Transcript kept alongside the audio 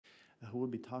who will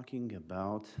be talking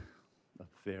about a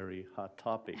very hot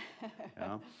topic,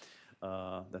 yeah,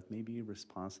 that may be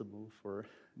responsible for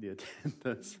the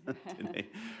attendance today,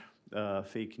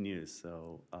 fake news.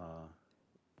 So,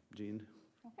 Jean?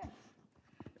 Okay.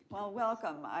 Well,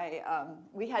 welcome.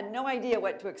 We had no idea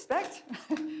what to expect.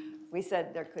 We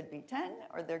said there could be 10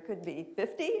 or there could be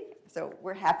 50, so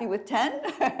we're happy with 10.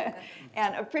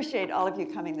 And appreciate all of you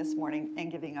coming this morning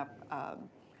and giving up,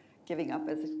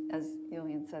 as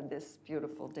Iulian said, this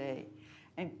beautiful day.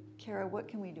 And Kara, what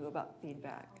can we do about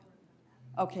feedback?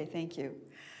 Okay, thank you.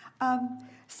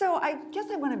 So I guess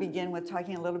I want to begin with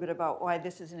talking a little bit about why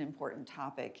this is an important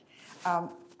topic.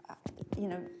 You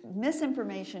know,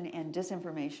 misinformation and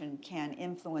disinformation can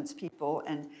influence people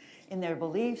and in their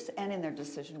beliefs and in their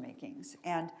decision makings.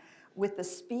 And with the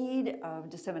speed of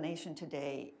dissemination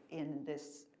today in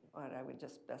this, what I would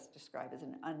just best describe as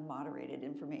an unmoderated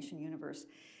information universe,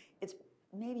 it's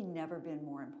maybe never been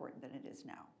more important than it is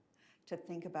now to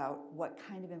think about what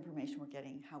kind of information we're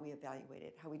getting, how we evaluate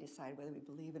it, how we decide whether we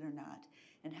believe it or not,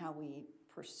 and how we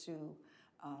pursue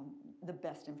the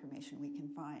best information we can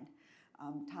find.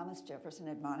 Thomas Jefferson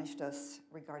admonished us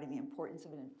regarding the importance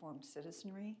of an informed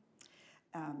citizenry.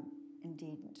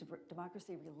 Indeed,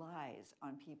 democracy relies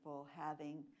on people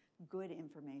having good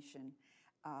information,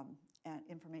 and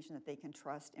information that they can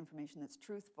trust, information that's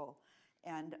truthful.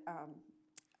 And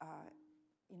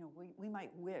you know, we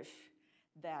might wish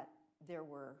that there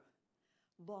were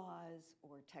laws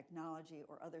or technology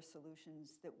or other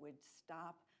solutions that would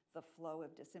stop the flow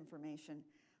of disinformation,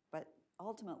 but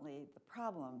ultimately the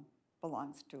problem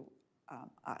belongs to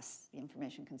us, the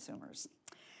information consumers.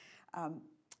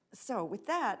 So with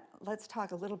that, let's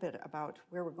talk a little bit about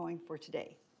where we're going for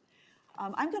today.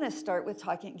 I'm going to start with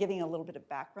giving a little bit of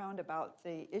background about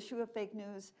the issue of fake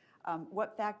news,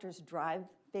 what factors drive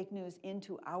fake news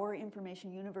into our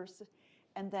information universe,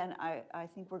 and then I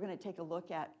think we're going to take a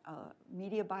look at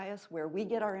media bias, where we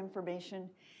get our information,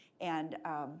 and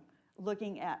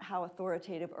looking at how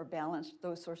authoritative or balanced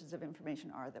those sources of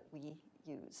information are that we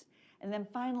use. And then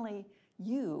finally,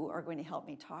 you are going to help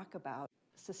me talk about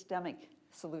systemic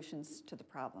solutions to the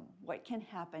problem. What can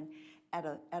happen at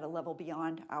a level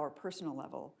beyond our personal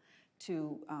level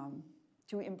to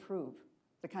improve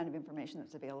the kind of information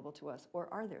that's available to us, or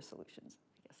are there solutions?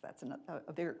 I guess that's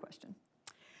a bigger question.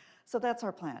 So that's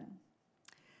our plan.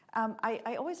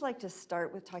 I always like to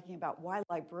start with talking about why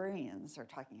librarians are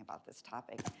talking about this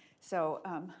topic. So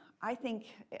I think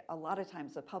a lot of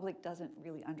times the public doesn't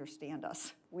really understand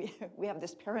us. We have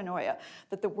this paranoia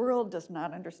that the world does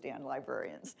not understand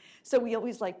librarians. So we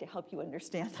always like to help you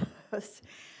understand us.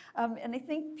 And I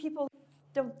think people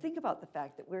don't think about the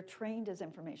fact that we're trained as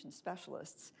information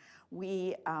specialists.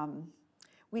 We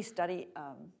study,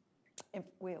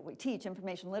 we teach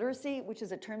information literacy, which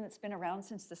is a term that's been around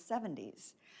since the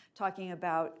 70s, talking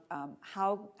about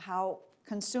how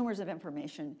consumers of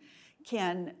information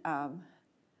can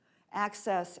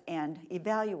access and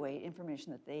evaluate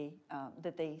information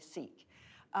that they seek.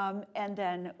 And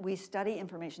then we study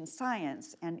information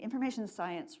science, and information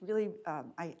science really,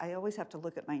 I always have to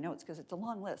look at my notes because it's a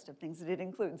long list of things that it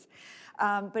includes.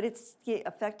 But it's the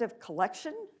effective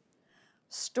collection,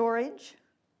 storage,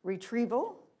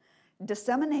 retrieval,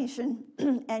 dissemination,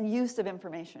 and use of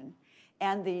information,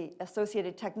 and the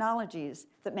associated technologies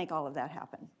that make all of that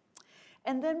happen.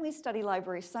 And then we study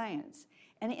library science.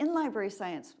 And in library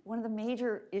science, one of the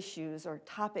major issues or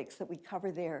topics that we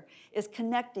cover there is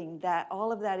connecting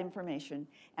all of that information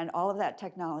and all of that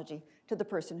technology to the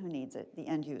person who needs it, the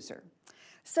end user.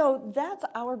 So that's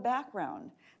our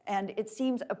background. And it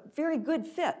seems a very good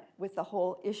fit with the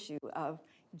whole issue of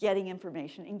getting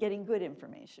information and getting good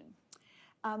information.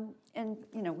 And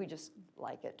you know, we just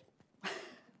like it.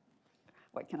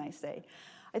 What can I say?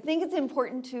 I think it's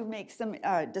important to make some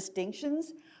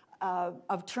distinctions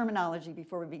of terminology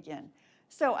before we begin.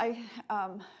 So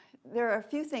there are a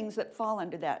few things that fall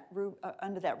under that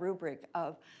rubric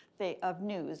of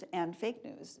news and fake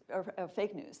news, or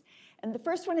fake news. And the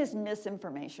first one is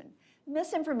misinformation.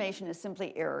 Misinformation is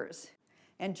simply errors.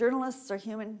 And journalists are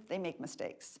human, they make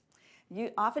mistakes.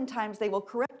 Oftentimes they will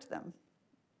correct them.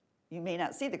 You may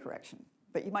not see the correction,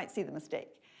 but you might see the mistake.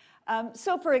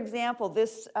 So for example,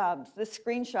 this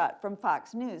screenshot from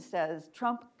Fox News says,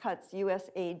 Trump cuts US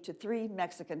aid to 3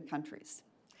 Mexican countries.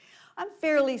 I'm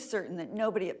fairly certain that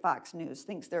nobody at Fox News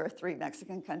thinks there are 3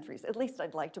 Mexican countries. At least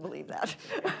I'd like to believe that.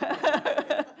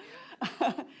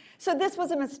 So this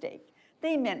was a mistake.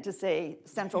 They meant to say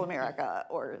Central America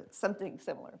or something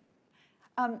similar.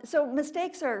 So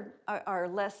mistakes are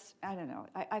less, I don't know,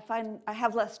 I find I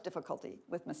have less difficulty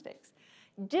with mistakes.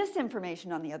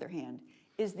 Disinformation, on the other hand,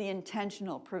 is the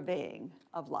intentional purveying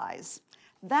of lies.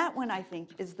 That one, I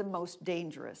think, is the most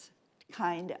dangerous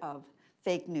kind of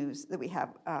fake news that we have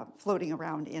floating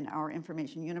around in our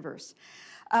information universe.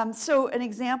 So an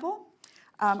example,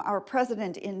 our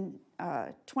president in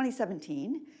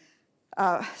 2017,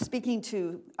 speaking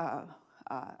to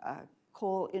a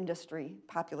coal industry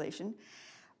population,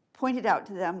 pointed out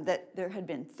to them that there had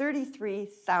been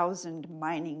 33,000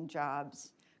 mining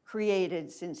jobs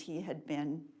created since he had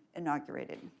been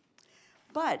inaugurated.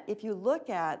 But if you look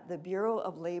at the Bureau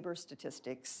of Labor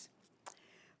Statistics,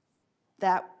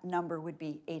 that number would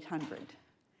be 800.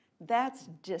 That's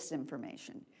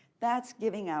disinformation. That's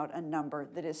giving out a number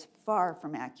that is far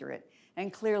from accurate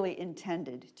and clearly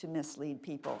intended to mislead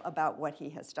people about what he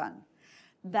has done.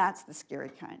 That's the scary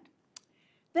kind.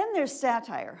 Then there's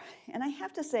satire. And I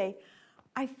have to say,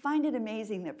 I find it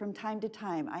amazing that from time to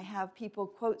time I have people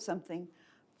quote something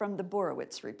from the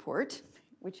Borowitz Report,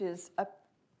 which is a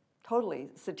totally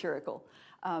satirical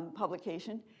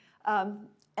publication,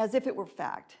 as if it were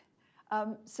fact.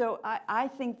 So I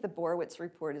think the Borowitz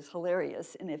Report is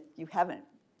hilarious, and if you haven't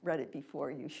read it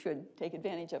before, you should take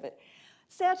advantage of it.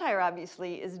 Satire,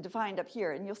 obviously, is defined up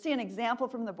here, and you'll see an example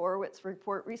from the Borowitz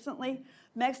Report recently.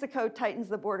 Mexico tightens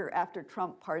the border after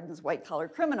Trump pardons white-collar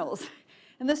criminals.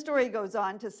 And the story goes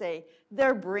on to say,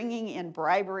 they're bringing in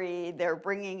bribery, they're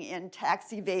bringing in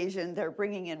tax evasion, they're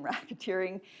bringing in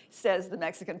racketeering, says the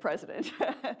Mexican president.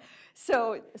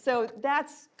 So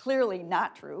that's clearly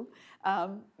not true,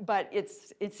 but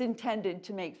it's intended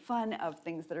to make fun of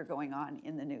things that are going on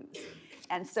in the news.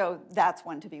 And so that's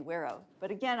one to be aware of.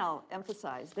 But again, I'll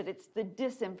emphasize that it's the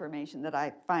disinformation that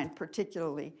I find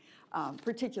particularly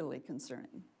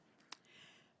concerning.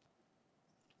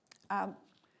 I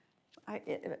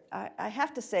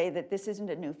have to say that this isn't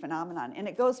a new phenomenon, and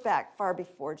it goes back far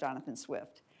before Jonathan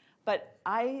Swift. But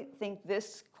I think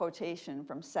this quotation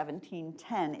from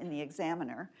 1710 in the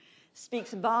Examiner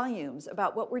speaks volumes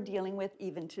about what we're dealing with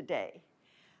even today.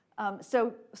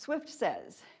 So Swift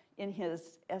says in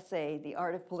his essay, The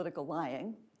Art of Political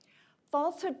Lying,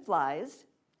 falsehood flies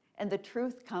and the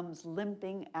truth comes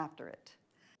limping after it,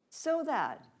 so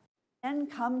that when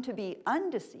come to be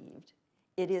undeceived,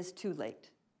 it is too late.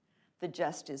 The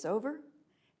jest is over,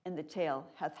 and the tale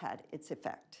hath had its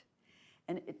effect.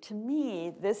 And to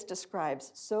me, this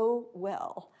describes so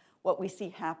well what we see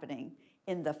happening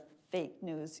in the fake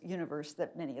news universe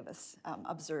that many of us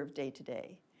observe day to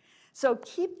day. So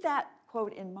keep that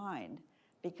quote in mind,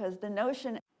 because the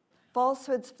notion of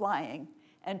falsehoods flying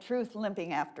and truth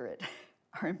limping after it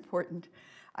are important,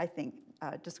 I think,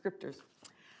 descriptors.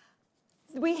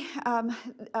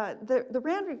 The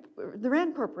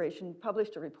Rand Corporation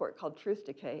published a report called Truth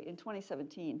Decay in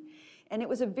 2017, and it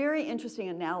was a very interesting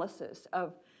analysis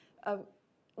of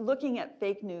looking at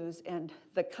fake news and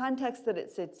the context that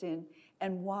it sits in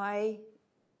and why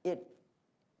it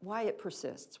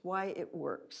persists, why it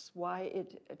works, why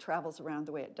it travels around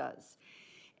the way it does.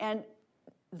 And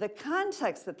the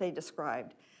context that they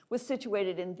described was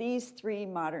situated in these three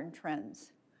modern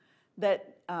trends: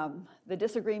 that the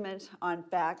disagreement on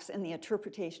facts and the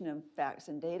interpretation of facts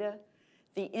and data,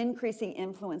 the increasing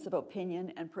influence of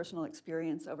opinion and personal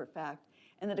experience over fact,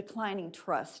 and the declining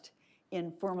trust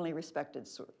in formally respected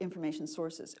information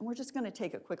sources. And we're just going to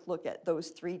take a quick look at those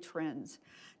three trends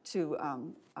to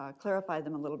clarify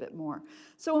them a little bit more.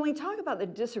 So when we talk about the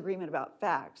disagreement about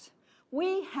facts,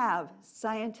 we have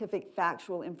scientific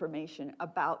factual information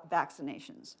about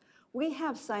vaccinations. We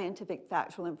have scientific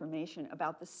factual information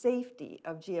about the safety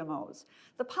of GMOs.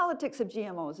 The politics of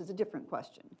GMOs is a different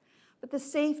question, but the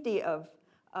safety of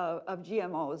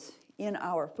GMOs in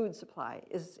our food supply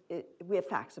we have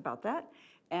facts about that,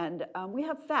 and we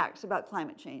have facts about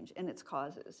climate change and its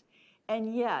causes.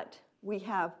 And yet we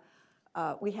have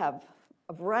a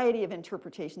variety of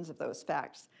interpretations of those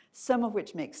facts, some of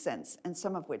which make sense and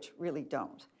some of which really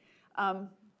don't.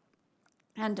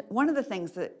 And one of the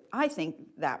things that I think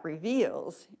that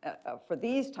reveals, for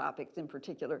these topics in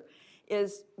particular,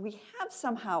 is we have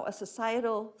somehow a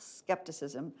societal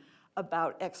skepticism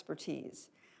about expertise.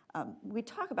 We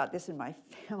talk about this in my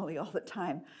family all the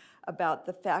time, about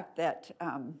the fact that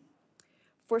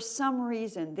for some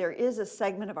reason there is a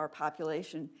segment of our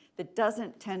population that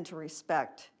doesn't tend to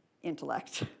respect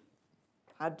intellect.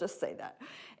 I'll just say that.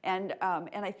 And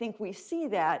I think we see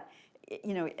that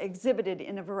exhibited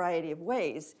in a variety of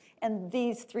ways, and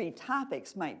these three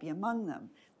topics might be among them.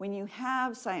 When you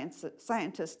have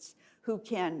scientists who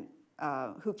can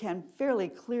fairly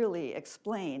clearly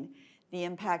explain the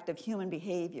impact of human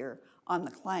behavior on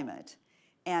the climate,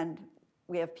 and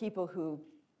we have people who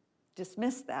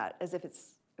dismiss that as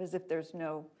if there's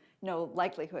no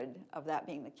likelihood of that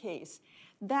being the case,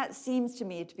 that seems to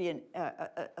me to be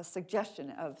a suggestion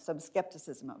of some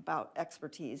skepticism about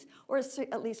expertise, or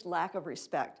at least lack of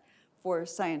respect for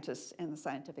scientists and the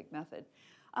scientific method.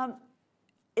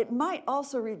 It might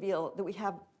also reveal that we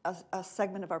have a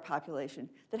segment of our population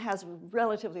that has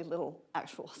relatively little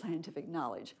actual scientific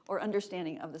knowledge or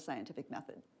understanding of the scientific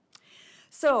method.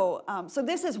 So, so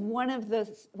this is one of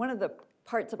the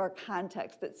parts of our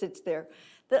context that sits there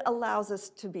that allows us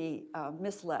to be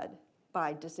misled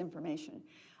by disinformation.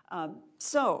 The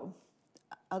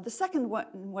second one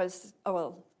was,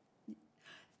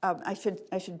 I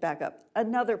should back up.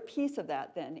 Another piece of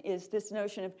that then is this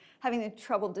notion of having the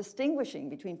trouble distinguishing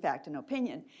between fact and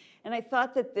opinion. And I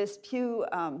thought that this Pew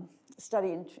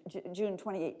study in June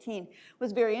 2018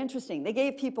 was very interesting. They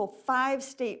gave people 5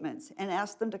 statements and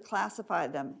asked them to classify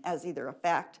them as either a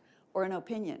fact or an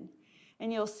opinion.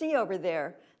 And you'll see over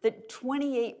there that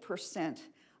 28%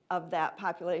 of that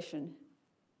population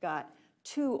got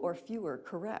 2 or fewer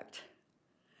correct.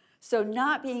 So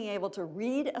not being able to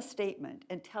read a statement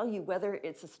and tell you whether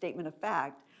it's a statement of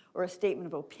fact or a statement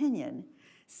of opinion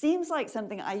seems like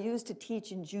something I used to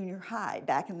teach in junior high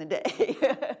back in the day.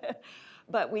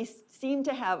 But we seem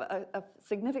to have a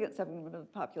significant segment of the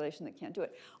population that can't do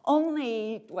it.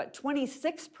 Only,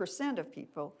 26% of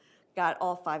people got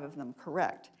all 5 of them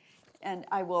correct. And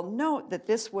I will note that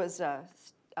this was a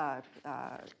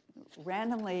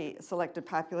randomly selected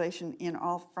population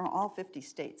from all 50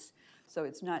 states. So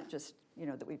it's not just,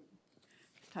 that we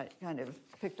kind of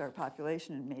picked our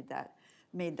population and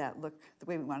made that look the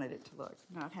way we wanted it to look.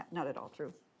 Not at all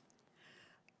true.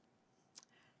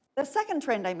 The second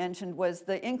trend I mentioned was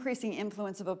the increasing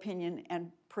influence of opinion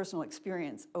and personal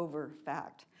experience over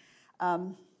fact.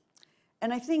 And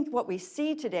I think what we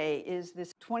see today is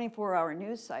this 24-hour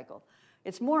news cycle.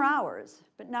 It's more hours,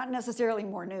 but not necessarily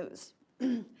more news.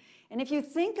 And if you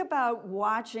think about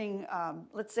watching,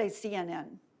 let's say,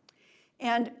 CNN,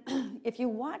 and if you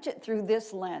watch it through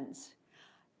this lens,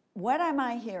 what am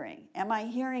I hearing? Am I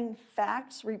hearing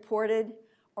facts reported,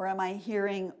 or am I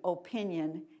hearing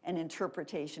opinion and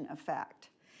interpretation of fact?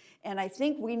 And I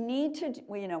think we need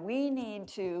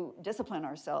to discipline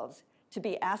ourselves to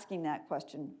be asking that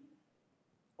question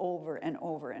over and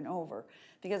over and over.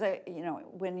 Because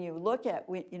when you look at,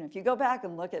 if you go back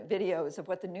and look at videos of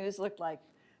what the news looked like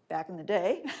back in the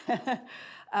day,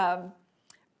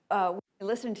 we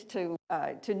listened to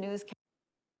news,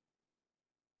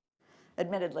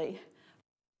 admittedly,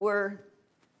 I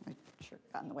sure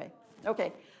got in the way.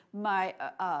 Okay,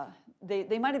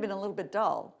 they might have been a little bit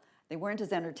dull. They weren't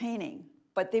as entertaining,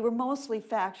 but they were mostly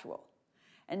factual.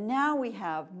 And now we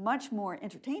have much more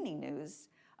entertaining news,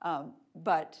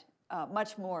 but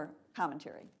much more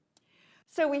commentary.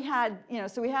 So we have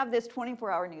this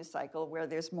 24-hour news cycle where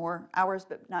there's more hours,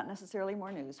 but not necessarily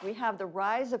more news. We have the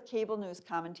rise of cable news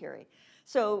commentary.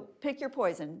 So pick your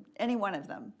poison, any one of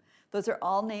them. Those are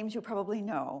all names you probably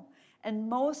know. And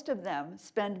most of them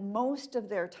spend most of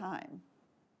their time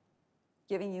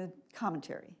giving you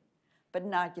commentary, but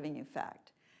not giving you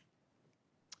fact.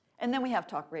 And then we have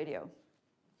talk radio,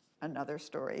 another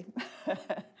story.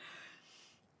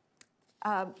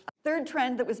 A third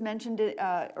trend that was mentioned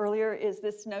earlier is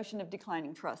this notion of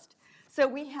declining trust. So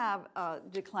we have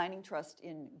declining trust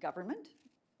in government,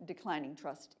 declining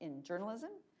trust in journalism,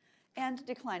 and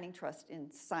declining trust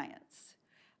in science.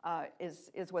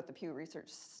 Is what the Pew Research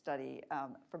study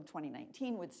from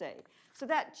 2019 would say. So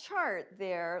that chart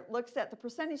there looks at the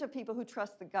percentage of people who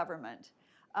trust the government.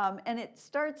 And it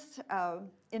starts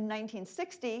in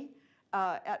 1960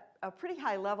 at a pretty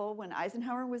high level when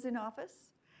Eisenhower was in office.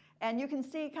 And you can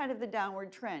see kind of the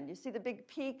downward trend. You see the big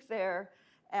peak there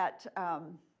at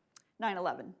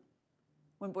 9/11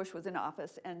 when Bush was in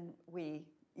office, and we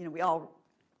all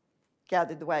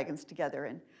gathered the wagons together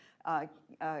and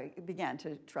began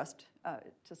to trust,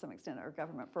 to some extent, our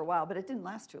government for a while, but it didn't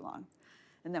last too long.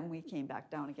 And then we came back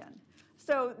down again.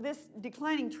 So this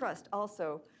declining trust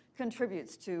also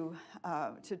contributes to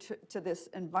this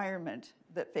environment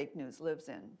that fake news lives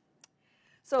in.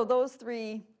 So those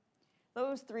three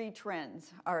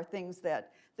trends are things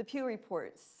that the Pew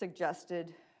report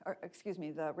suggested, or excuse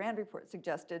me, the Rand report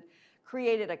suggested,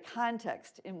 created a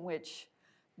context in which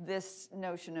this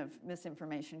notion of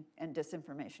misinformation and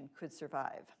disinformation could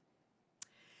survive.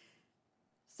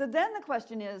 So then the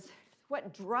question is,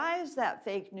 what drives that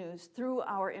fake news through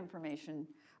our information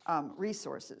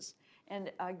resources?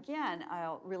 And again,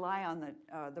 I'll rely on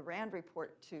the Rand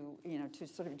report to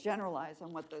sort of generalize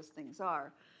on what those things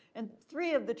are. And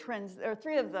three of the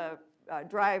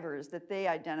drivers that they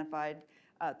identified,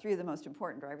 three of the most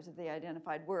important drivers that they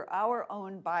identified were our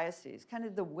own biases, kind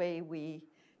of the way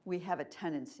we have a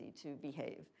tendency to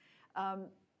behave.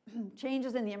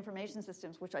 changes in the information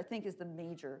systems, which I think is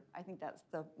I think that's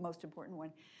the most important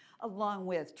one, along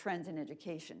with trends in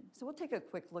education. So we'll take a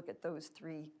quick look at those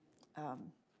three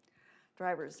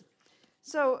drivers.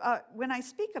 So when I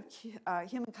speak of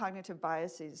human cognitive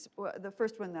biases, the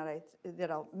first one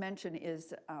that I'll mention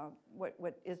is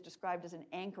what is described as an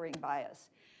anchoring bias.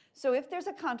 So if there's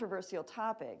a controversial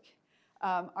topic,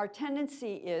 our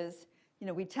tendency is,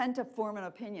 we tend to form an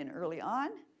opinion early on,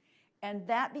 and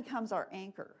that becomes our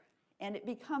anchor. And it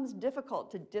becomes difficult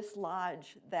to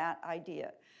dislodge that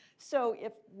idea. So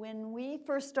when we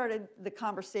first started the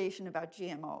conversation about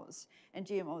GMOs and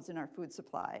GMOs in our food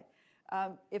supply,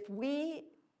 if we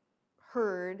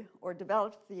heard or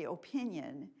developed the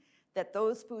opinion that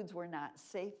those foods were not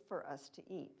safe for us to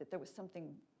eat, that there was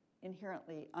something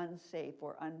inherently unsafe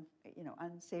or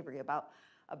unsavory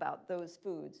about those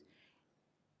foods,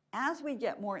 as we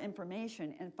get more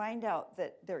information and find out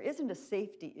that there isn't a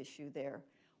safety issue there,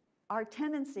 our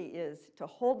tendency is to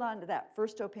hold on to that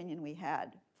first opinion we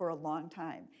had for a long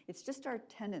time. It's just our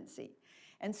tendency.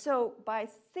 And so by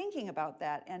thinking about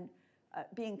that and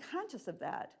being conscious of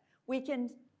that, we can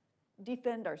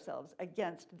defend ourselves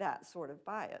against that sort of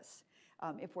bias.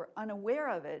 If we're unaware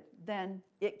of it, then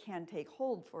it can take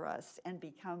hold for us and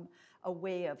become a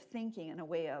way of thinking and a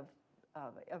way of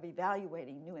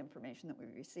evaluating new information that we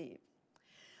receive.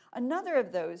 Another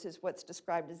of those is what's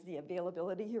described as the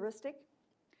availability heuristic.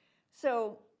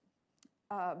 So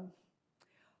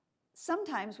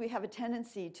sometimes we have a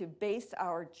tendency to base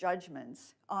our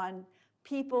judgments on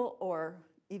people or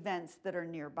events that are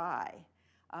nearby,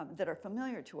 that are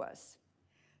familiar to us.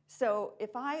 So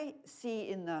if I see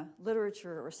in the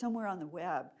literature or somewhere on the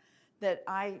web that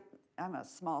I'm a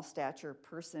small stature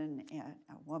person, and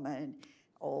a woman,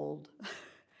 old,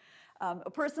 a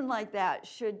person like that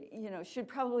should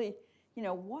probably,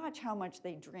 watch how much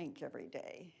they drink every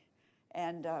day.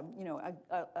 And, a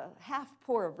half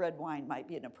pour of red wine might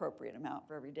be an appropriate amount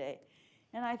for every day.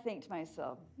 And I think to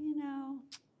myself,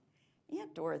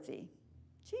 Aunt Dorothy,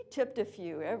 she tipped a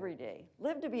few every day,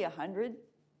 lived to be 100,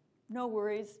 no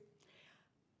worries.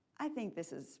 I think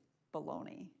this is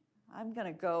baloney. I'm going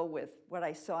to go with what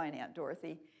I saw in Aunt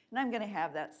Dorothy, and I'm going to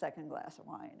have that second glass of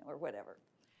wine or whatever.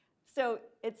 So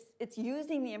it's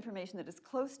using the information that is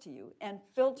close to you and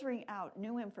filtering out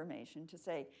new information to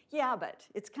say, yeah, but.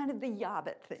 It's kind of the yeah,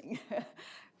 but thing,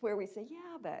 where we say,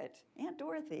 yeah, but, Aunt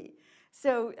Dorothy.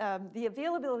 So the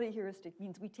availability heuristic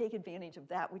means we take advantage of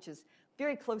that which is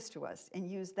very close to us and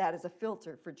use that as a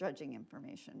filter for judging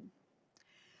information.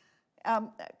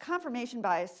 Confirmation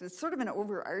bias is sort of an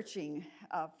overarching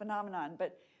phenomenon,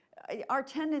 but our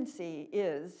tendency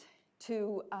is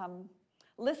to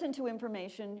listen to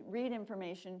information, read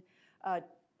information,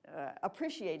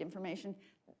 appreciate information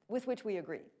with which we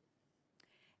agree.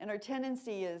 And our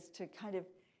tendency is to kind of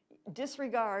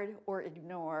disregard or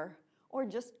ignore or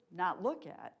just not look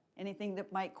at anything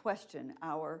that might question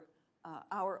our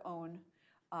own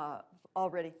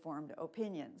already formed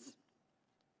opinions.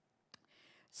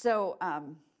 So, a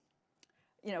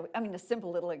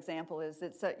simple little example is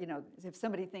that, if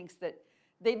somebody thinks that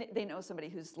they know somebody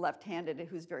who's left-handed and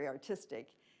who's very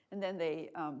artistic, and then they,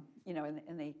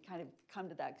 and they kind of come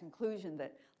to that conclusion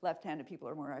that left-handed people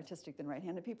are more artistic than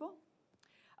right-handed people,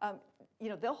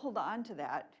 they'll hold on to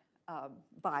that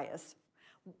bias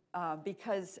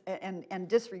because, and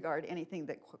disregard anything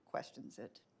that questions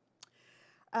it.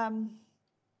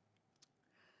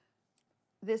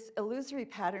 This illusory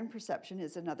pattern perception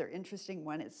is another interesting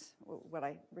one. It's what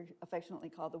I affectionately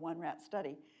call the one rat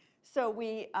study. So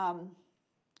we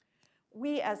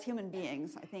as human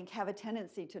beings, I think, have a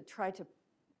tendency to try to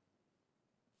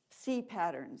see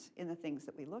patterns in the things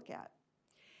that we look at.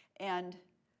 And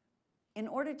in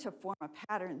order to form a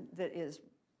pattern that is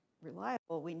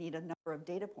reliable, we need a number of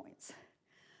data points.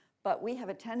 But we have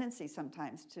a tendency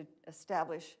sometimes to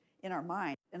establish in our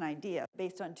mind an idea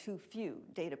based on too few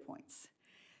data points.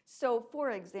 So,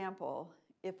 for example,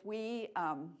 if we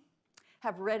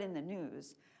have read in the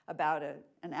news about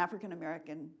an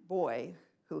African-American boy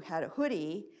who had a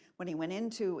hoodie when he went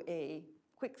into a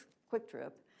quick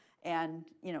trip and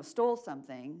stole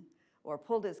something or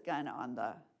pulled his gun on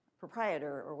the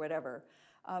proprietor or whatever,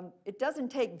 it doesn't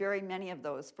take very many of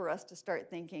those for us to start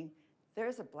thinking,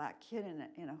 there's a black kid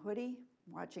in a hoodie,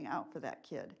 watching out for that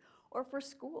kid. Or for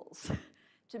schools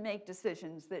to make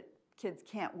decisions that kids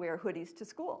can't wear hoodies to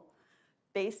school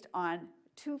based on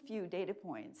too few data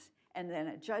points and then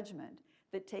a judgment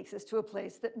that takes us to a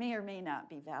place that may or may not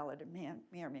be valid and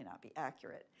may or may not be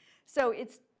accurate. So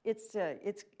it's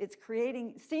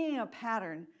creating, seeing a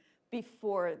pattern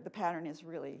before the pattern is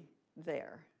really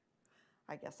there.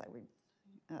 I guess I would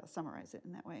summarize it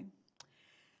in that way.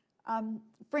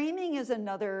 Framing is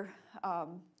another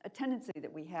a tendency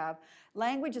that we have.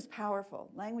 Language is powerful.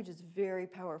 Language is very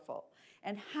powerful.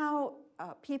 And how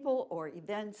people or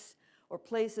events or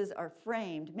places are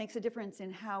framed makes a difference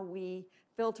in how we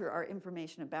filter our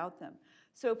information about them.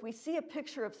 So if we see a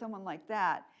picture of someone like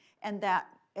that, and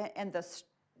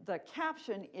the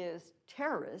caption is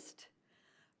terrorist,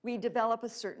 we develop a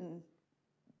certain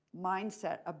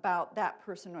mindset about that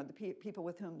person or the people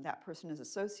with whom that person is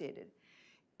associated.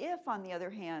 If, on the other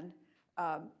hand,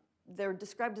 they're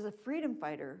described as a freedom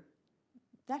fighter,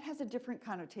 that has a different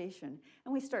connotation,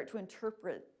 and we start to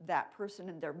interpret that person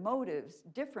and their motives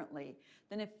differently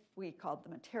than if we called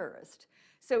them a terrorist.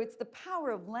 So it's the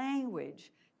power of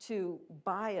language to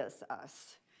bias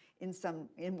us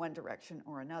in one direction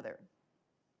or another.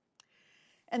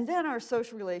 And then our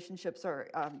social relationships are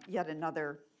yet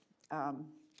another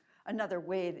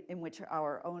way in which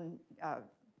our own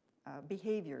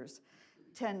behaviors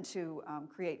tend to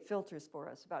create filters for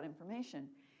us about information.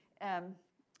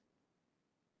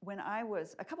 When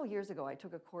a couple years ago, I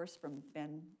took a course from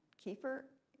Ben Kiefer,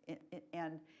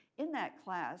 and in that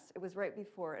class, it was right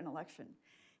before an election,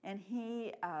 and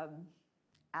he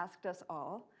asked us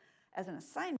all, as an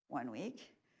assignment one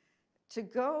week, to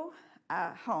go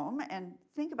home and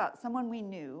think about someone we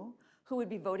knew who would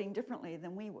be voting differently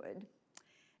than we would,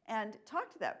 and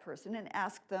talk to that person and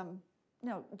ask them,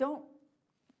 no, don't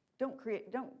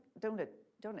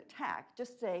attack.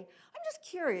 Just say, I'm just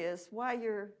curious why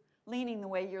you're leaning the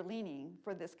way you're leaning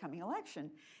for this coming election,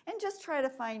 and just try to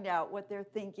find out what they're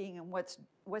thinking and what's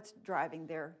driving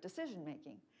their decision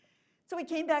making. So we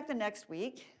came back the next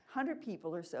week, 100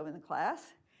 people or so in the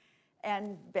class,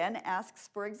 and Ben asks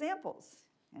for examples,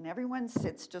 and everyone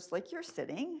sits just like you're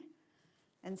sitting.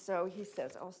 And so he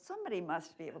says, oh, somebody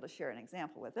must be able to share an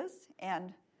example with us.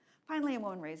 And finally, a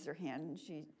woman raised her hand, and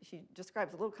she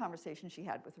describes a little conversation she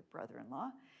had with her brother-in-law.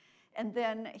 And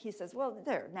then he says, well,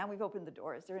 there, now we've opened the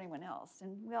door. Is there anyone else?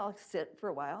 And we all sit for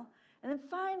a while. And then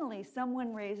finally,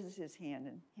 someone raises his hand,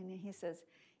 and he says,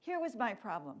 here was my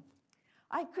problem.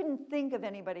 I couldn't think of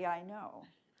anybody I know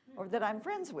or that I'm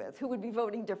friends with who would be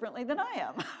voting differently than I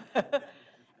am.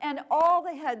 And all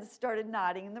the heads started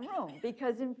nodding in the room,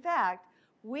 because in fact,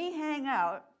 we hang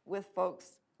out with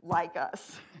folks like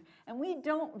us. And we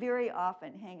don't very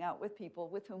often hang out with people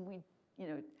with whom we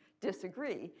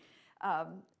disagree.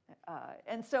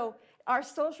 And so our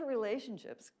social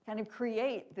relationships kind of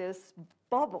create this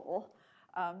bubble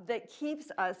that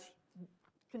keeps us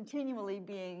continually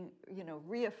being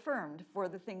reaffirmed for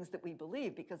the things that we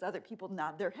believe, because other people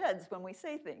nod their heads when we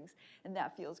say things, and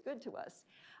that feels good to us.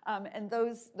 And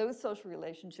those social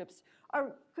relationships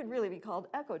could really be called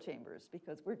echo chambers,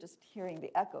 because we're just hearing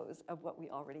the echoes of what we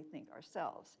already think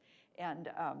ourselves. And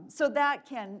so that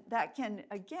can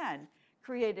again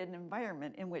create an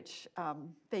environment in which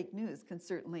fake news can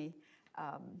certainly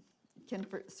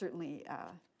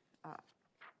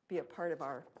be a part of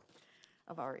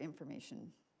our information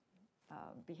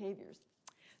behaviors.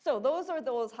 So those are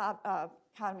those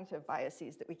cognitive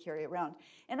biases that we carry around,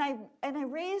 and I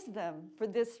raise them for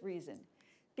this reason,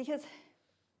 because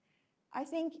I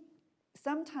think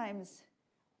sometimes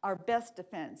our best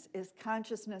defense is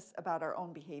consciousness about our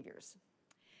own behaviors.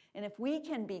 And if we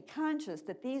can be conscious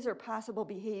that these are possible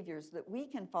behaviors that we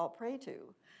can fall prey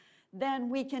to, then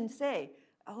we can say,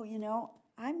 oh,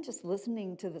 I'm just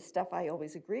listening to the stuff I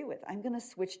always agree with. I'm going to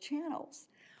switch channels,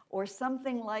 or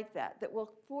something like that will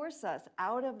force us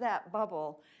out of that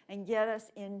bubble and get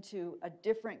us into a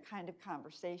different kind of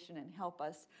conversation and help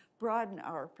us broaden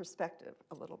our perspective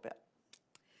a little bit.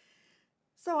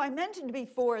 So I mentioned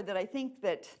before that I think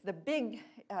that the big,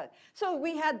 so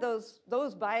we had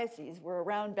those biases were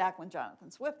around back when Jonathan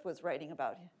Swift was writing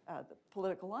about the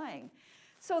political lying.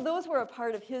 So those were a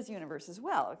part of his universe as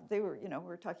well. They were,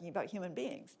 we're talking about human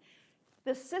beings.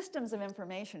 The systems of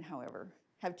information, however,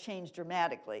 have changed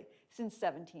dramatically since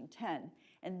 1710.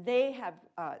 And they have,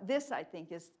 this I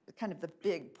think is kind of the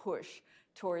big push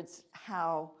towards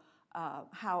how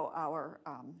our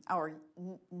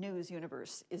news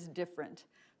universe is different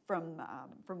from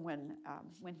when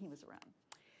he was around.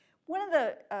 One of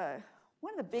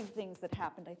the big things that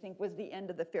happened, I think, was the end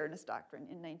of the Fairness Doctrine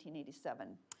in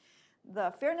 1987.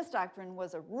 The Fairness Doctrine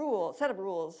was a set of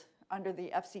rules under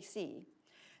the FCC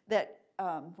that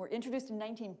were introduced in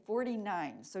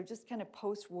 1949, so just kind of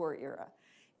post-war era.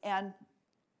 And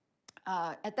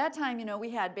at that time,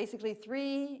 we had basically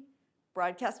 3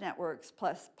 broadcast networks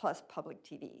plus public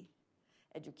TV,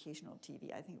 educational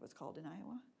TV, I think it was called in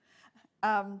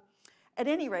Iowa. At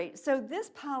any rate, so this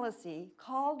policy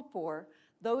called for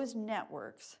those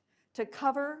networks to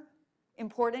cover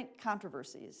important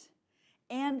controversies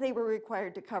and they were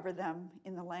required to cover them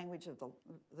in the language of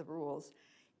the rules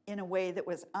in a way that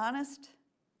was honest,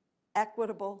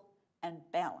 equitable, and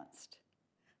balanced,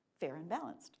 fair and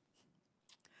balanced.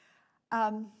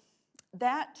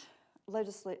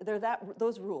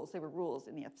 Those rules, they were rules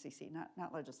in the FCC,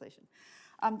 not legislation.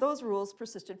 Those rules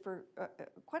persisted for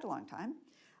quite a long time.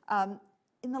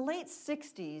 In the late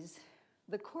 60s,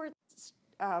 the courts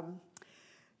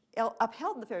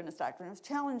upheld the fairness doctrine. It was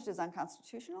challenged as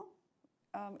unconstitutional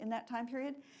in that time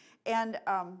period.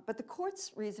 But the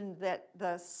courts reasoned that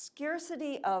the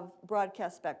scarcity of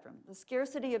broadcast spectrum, the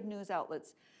scarcity of news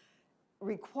outlets,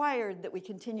 required that we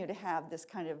continue to have this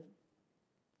kind of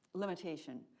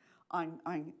limitation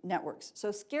on networks.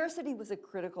 So scarcity was a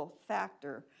critical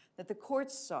factor that the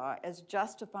courts saw as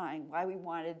justifying why we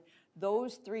wanted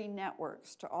those 3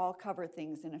 networks to all cover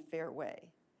things in a fair way.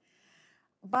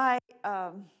 By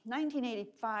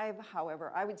 1985,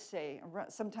 however, I would say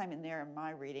sometime in there in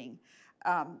my reading,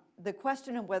 the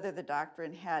question of whether the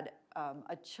doctrine had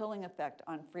a chilling effect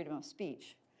on freedom of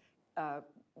speech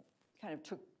kind of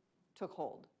took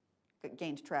hold,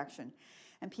 gained traction.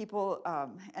 And people,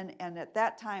 and at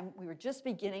that time, we were just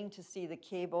beginning to see the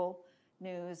cable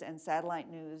news and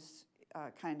satellite news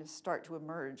kind of start to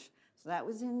emerge. So that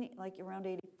was in like around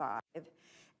 85.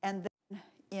 And then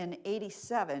in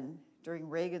 87, during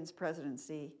Reagan's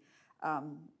presidency,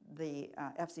 the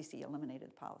FCC eliminated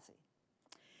the policy.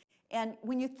 And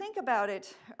when you think about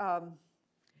it,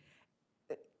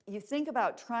 you think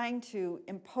about trying to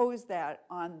impose that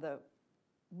on the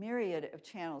myriad of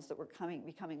channels that were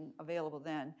becoming available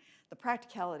then. The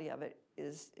practicality of it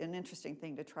is an interesting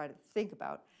thing to try to think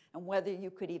about, and whether you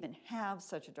could even have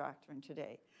such a doctrine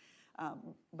today.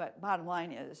 But bottom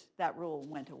line is that rule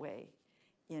went away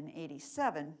in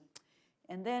 87.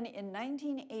 And then in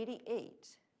 1988,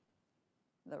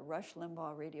 the Rush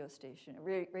Limbaugh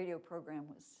radio program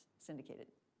was syndicated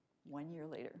 1 year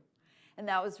later. And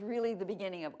that was really the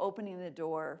beginning of opening the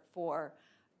door for,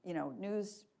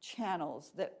 news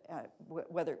channels that,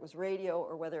 whether it was radio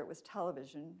or whether it was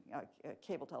television,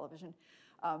 cable television,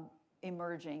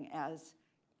 emerging as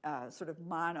sort of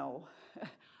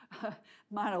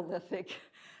monolithic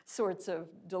sorts of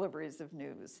deliveries of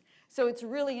news. So it's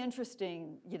really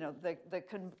interesting,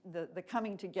 the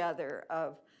coming together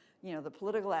of, the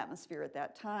political atmosphere at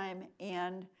that time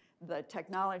and the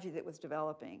technology that was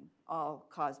developing all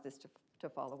caused this to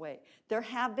fall away. There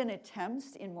have been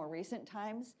attempts in more recent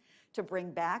times to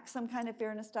bring back some kind of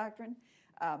fairness doctrine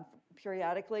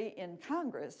periodically in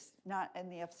Congress, not in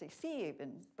the FCC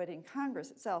even, but in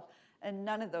Congress itself, and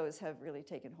none of those have really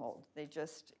taken hold. They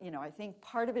just, I think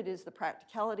part of it is the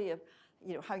practicality of,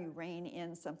 how you rein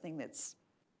in something that's,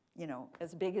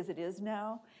 as big as it is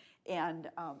now, and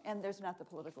there's not the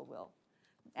political will.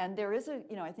 And there is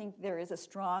I think there is a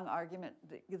strong argument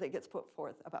that gets put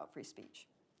forth about free speech.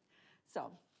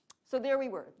 So there we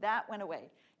were. That went away.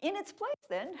 In its place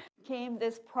then came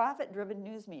this profit-driven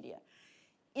news media.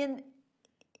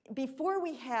 Before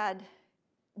we had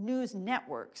news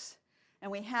networks,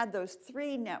 and we had those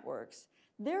 3 networks,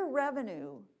 their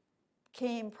revenue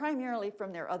came primarily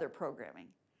from their other programming.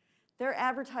 Their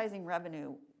advertising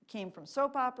revenue came from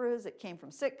soap operas, it came from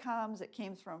sitcoms, it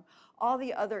came from all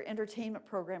the other entertainment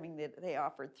programming that they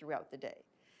offered throughout the day.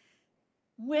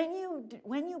 When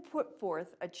you put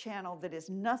forth a channel that is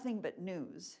nothing but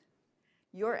news,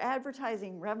 your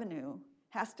advertising revenue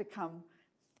has to come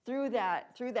through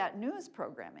that news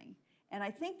programming. And I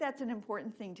think that's an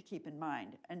important thing to keep in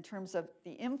mind in terms of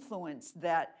the influence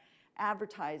that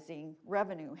advertising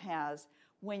revenue has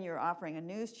when you're offering a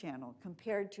news channel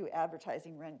compared to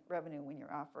advertising revenue when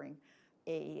you're offering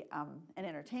an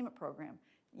entertainment program.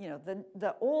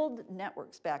 The old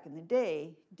networks back in the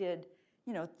day did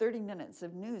 30 minutes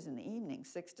of news in the evening,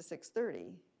 6 to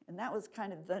 6:30, and that was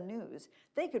kind of the news.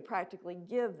 They could practically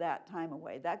give that time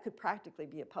away. That could practically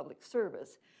be a public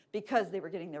service because they were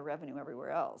getting their revenue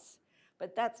everywhere else.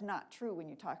 But that's not true when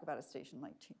you talk about a station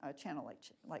like a channel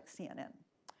like CNN.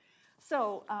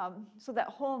 So, so that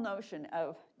whole notion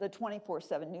of the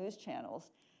 24/7 news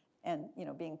channels and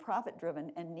being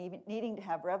profit-driven and needing to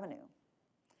have revenue.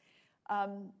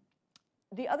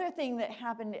 The other thing that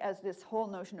happened as this whole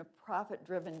notion of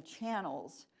profit-driven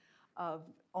channels of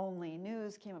only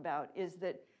news came about is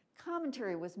that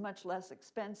commentary was much less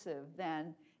expensive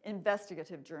than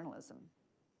investigative journalism.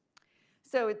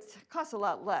 So it costs a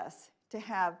lot less to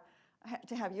have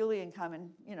Iulian come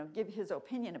and give his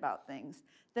opinion about things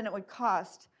than it would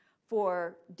cost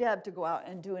for Deb to go out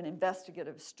and do an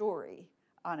investigative story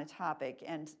on a topic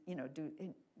and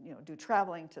do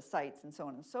traveling to sites and so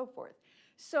on and so forth.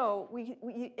 So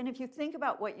and if you think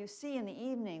about what you see in the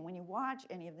evening when you watch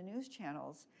any of the news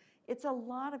channels, it's a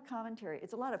lot of commentary.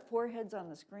 It's a lot of foreheads on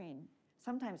the screen,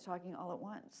 sometimes talking all at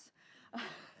once.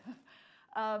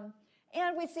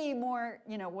 And we see more,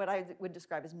 what I would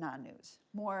describe as non-news,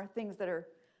 more things that are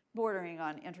bordering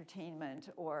on entertainment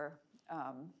or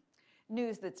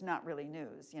news that's not really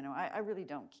news. I really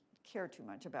don't care too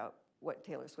much about what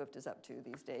Taylor Swift is up to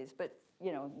these days, but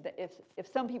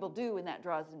if some people do and that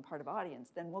draws in part of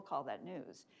audience, then we'll call that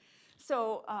news.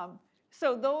 So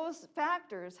those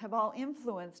factors have all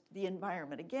influenced the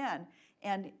environment again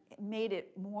and made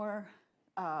it more,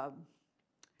 I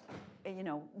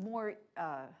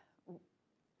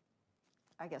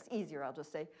guess easier, I'll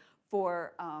just say,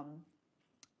 for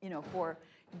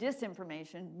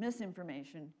disinformation,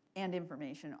 misinformation, and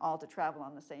information all to travel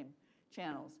on the same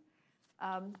channels.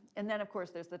 And then, of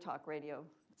course, there's the talk radio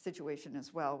situation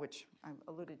as well, which I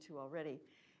alluded to already.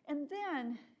 And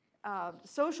then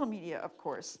social media, of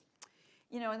course.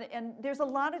 And there's a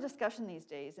lot of discussion these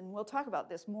days, and we'll talk about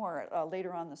this more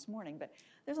later on this morning, but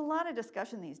there's a lot of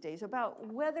discussion these days about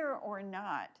whether or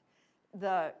not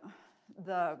the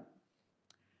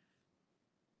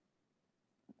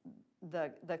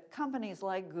companies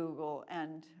like Google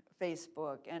and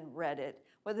Facebook and Reddit,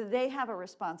 whether they have a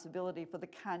responsibility for the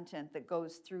content that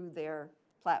goes through their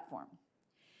platform.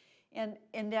 And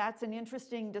that's an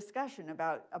interesting discussion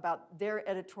about their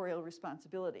editorial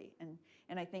responsibility. And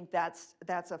I think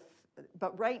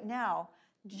but right now,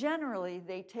 generally,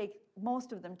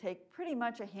 most of them take pretty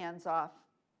much a hands-off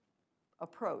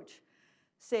approach,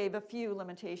 save a few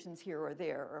limitations here or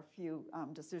there, or a few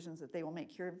decisions that they will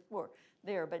make here or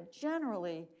there. But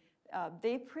generally,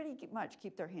 they pretty much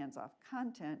keep their hands off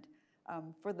content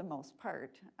for the most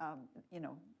part,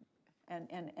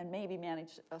 and maybe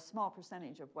manage a small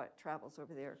percentage of what travels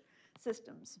over their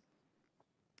systems.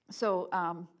 So,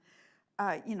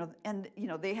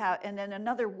 they have, and then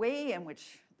another way in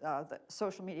which the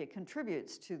social media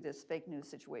contributes to this fake news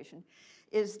situation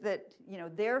is that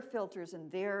their filters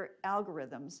and their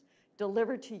algorithms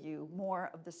deliver to you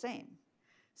more of the same.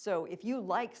 So if you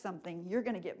like something, you're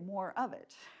going to get more of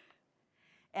it.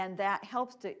 And that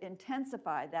helps to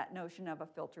intensify that notion of a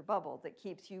filter bubble that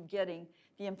keeps you getting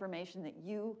the information that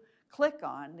you click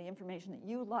on, the information that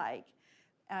you like.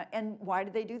 And why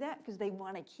do they do that? Because they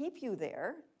want to keep you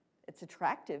there. It's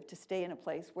attractive to stay in a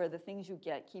place where the things you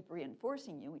get keep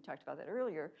reinforcing you. We talked about that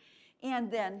earlier. And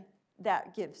then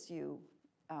that gives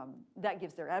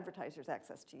their advertisers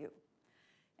access to you.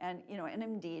 And, and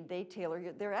indeed, they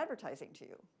tailor their advertising to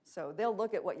you. So they'll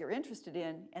look at what you're interested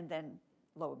in, and then,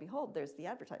 lo and behold, there's the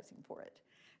advertising for it.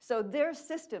 So their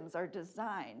systems are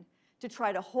designed to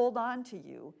try to hold on to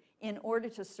you in order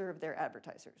to serve their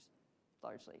advertisers,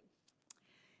 largely.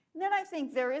 And then I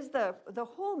think there is the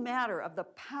whole matter of the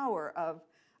power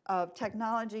of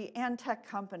technology and tech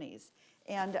companies.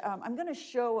 And I'm going to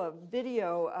show a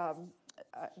video.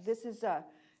 This is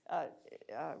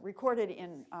recorded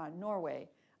in Norway.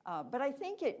 But I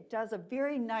think it does a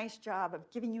very nice job of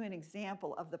giving you an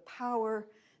example of the power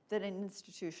that an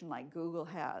institution like Google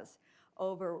has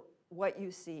over what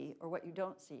you see or what you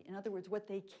don't see. In other words, what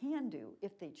they can do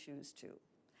if they choose to.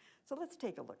 So let's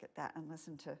take a look at that and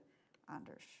listen to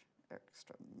Anders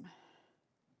Ekström.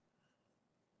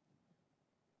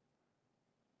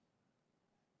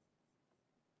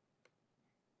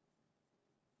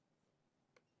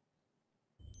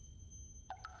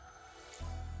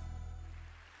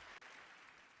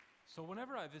 So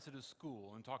whenever I visit a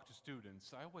school and talk to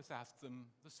students, I always ask them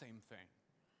the same thing.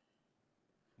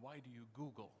 Why do you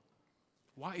Google?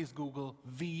 Why is Google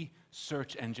the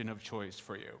search engine of choice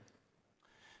for you?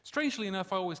 Strangely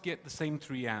enough, I always get the same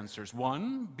three answers.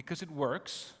 One, because it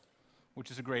works,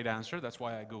 which is a great answer. That's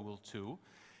why I Google too.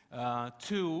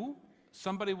 Two,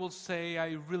 somebody will say,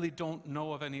 I really don't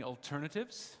know of any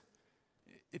alternatives.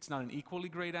 It's not an equally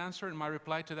great answer, and my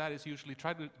reply to that is usually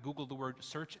try to Google the word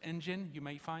search engine. You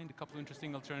may find a couple of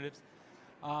interesting alternatives.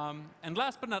 And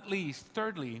last but not least,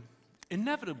 thirdly,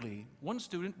 inevitably, one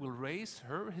student will raise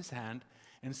his hand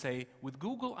and say, with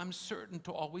Google, I'm certain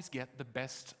to always get the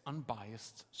best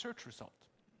unbiased search result.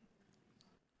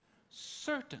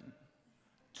 Certain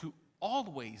to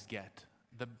always get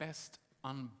the best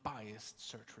unbiased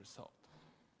search result.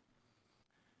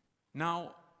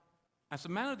 Now, as a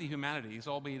man of the humanities,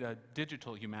 albeit a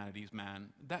digital humanities man,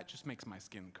 that just makes my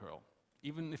skin curl.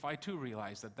 Even if I too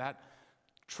realize that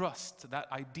trust, that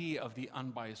idea of the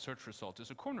unbiased search result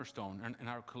is a cornerstone in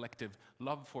our collective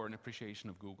love for and appreciation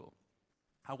of Google.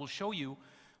 I will show you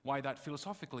why that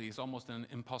philosophically is almost an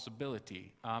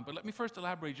impossibility. But let me first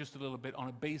elaborate just a little bit on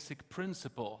a basic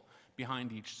principle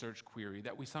behind each search query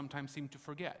that we sometimes seem to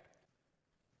forget.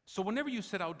 So whenever you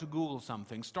set out to Google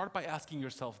something, start by asking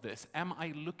yourself this: am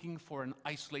I looking for an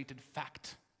isolated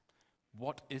fact?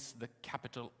 What is the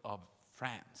capital of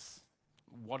France?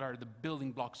 What are the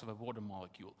building blocks of a water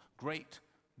molecule? Great,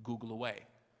 Google away.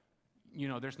 You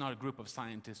know, there's not a group of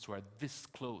scientists who are this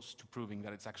close to proving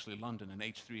that it's actually London and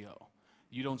H3O.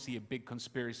 You don't see a big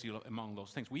conspiracy among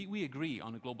those things. We agree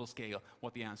on a global scale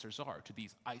what the answers are to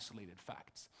these isolated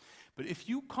facts. But if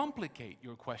you complicate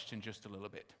your question just a little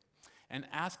bit and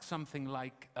ask something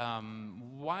like,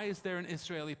 why is there an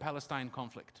Israeli-Palestine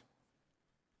conflict?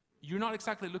 You're not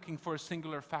exactly looking for a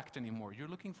singular fact anymore. You're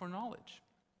looking for knowledge,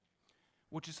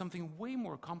 which is something way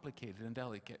more complicated and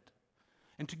delicate.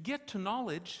 And to get to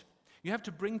knowledge, you have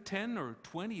to bring 10 or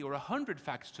 20 or 100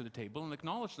 facts to the table and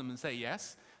acknowledge them and say,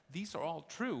 yes, these are all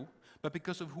true, but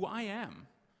because of who I am,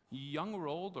 young or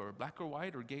old, or black or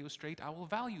white, or gay or straight, I will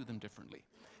value them differently.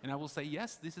 And I will say,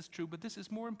 yes, this is true, but this is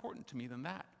more important to me than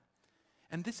that.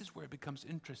 And this is where it becomes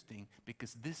interesting,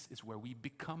 because this is where we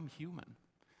become human.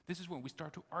 This is when we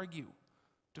start to argue,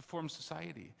 to form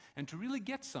society. And to really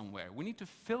get somewhere, we need to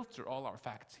filter all our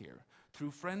facts here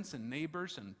through friends and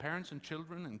neighbors and parents and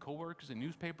children and coworkers and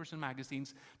newspapers and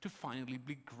magazines to finally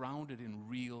be grounded in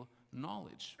real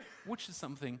knowledge, which is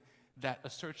something that a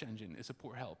search engine is a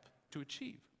poor help to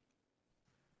achieve.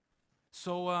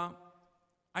 So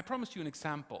I promised you an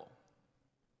example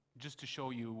just to show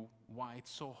you why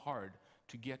it's so hard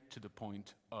to get to the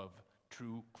point of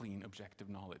true, clean, objective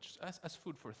knowledge, as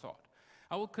food for thought.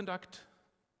 I will conduct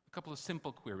a couple of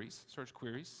simple queries, search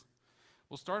queries.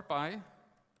 We'll start by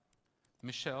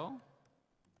Michelle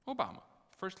Obama,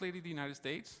 First Lady of the United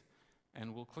States,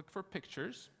 and we'll click for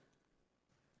pictures.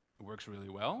 It works really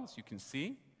well, as you can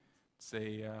see. It's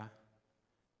a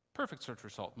perfect search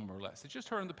result, more or less. It's just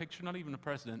her in the picture, not even a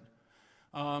president.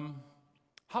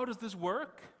 How does this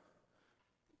work?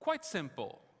 Quite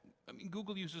simple. I mean,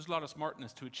 Google uses a lot of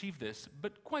smartness to achieve this,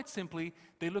 but quite simply,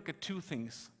 they look at two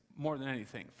things more than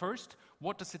anything. First,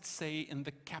 what does it say in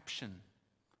the caption?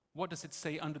 What does it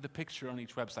say under the picture on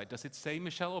each website? Does it say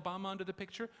Michelle Obama under the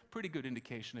picture? Pretty good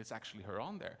indication it's actually her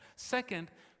on there. Second,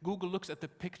 Google looks at the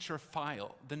picture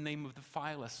file, the name of the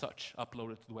file as such,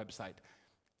 uploaded to the website.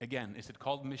 Again, is it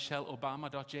called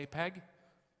michelleobama.jpg?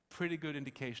 Pretty good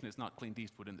indication it's not Clint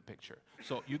Eastwood in the picture.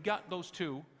 So you got those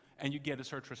two, and you get a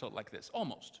search result like this,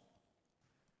 almost.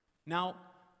 Now,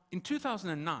 in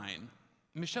 2009,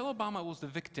 Michelle Obama was the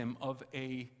victim of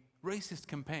a racist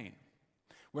campaign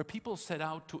where people set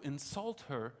out to insult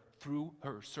her through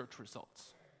her search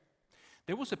results.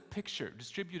 There was a picture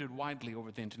distributed widely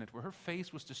over the internet where her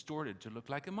face was distorted to look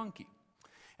like a monkey.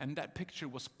 And that picture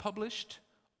was published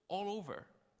all over.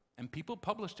 And people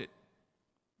published it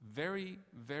very,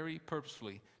 very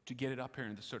purposefully to get it up here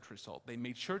in the search result. They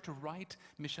made sure to write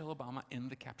Michelle Obama in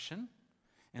the caption,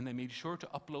 and they made sure to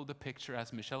upload the picture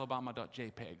as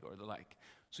michelleobama.jpg or the like.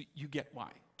 So you get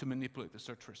why, to manipulate the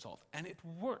search result. And it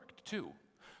worked too.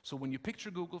 So when you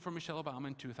picture Google for Michelle Obama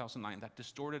in 2009, that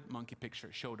distorted monkey picture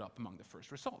showed up among the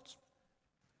first results.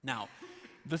 Now,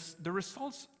 the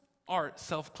results are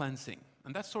self-cleansing,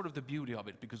 and that's sort of the beauty of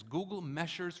it, because Google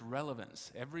measures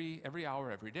relevance every hour,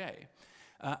 every day.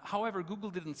 However, Google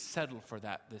didn't settle for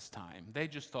that this time. They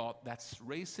just thought that's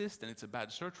racist and it's a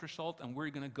bad search result, and we're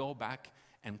going to go back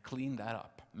and clean that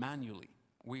up manually.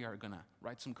 We are going to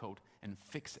write some code and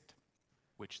fix it,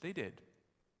 which they did.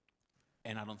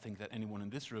 And I don't think that anyone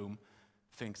in this room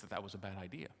thinks that that was a bad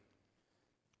idea.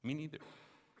 Me neither.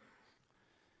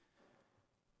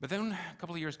 But then a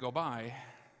couple of years go by,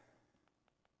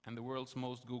 and the world's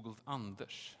most Googled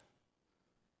Anders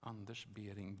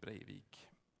Behring Breivik,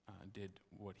 did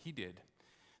what he did.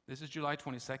 This is July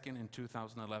 22nd in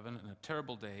 2011, and a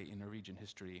terrible day in Norwegian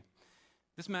history.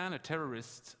 This man, a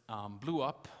terrorist, blew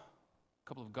up a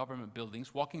couple of government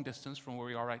buildings, walking distance from where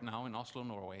we are right now in Oslo,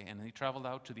 Norway, and then he traveled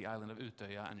out to the island of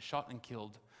Utøya and shot and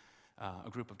killed a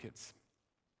group of kids.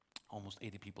 Almost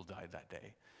 80 people died that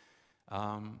day.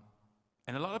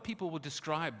 And a lot of people would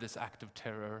describe this act of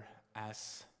terror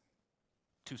as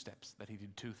two steps, that he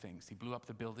did two things. He blew up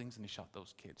the buildings and he shot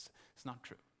those kids. It's not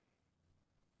true.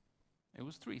 It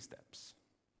was 3 steps.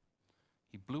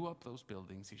 He blew up those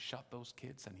buildings, he shot those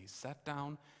kids, and he sat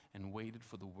down and waited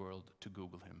for the world to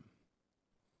Google him.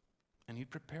 And he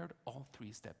prepared all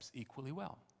 3 steps equally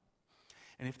well.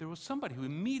 And if there was somebody who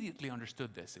immediately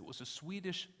understood this, it was a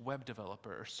Swedish web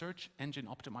developer, a search engine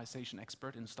optimization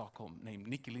expert in Stockholm named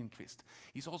Nicky Lindqvist.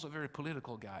 He's also a very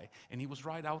political guy, and he was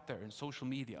right out there in social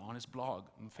media, on his blog,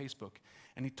 on Facebook,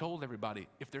 and he told everybody,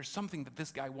 if there's something that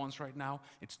this guy wants right now,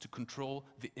 it's to control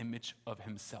the image of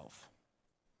himself.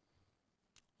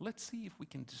 Let's see if we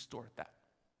can distort that.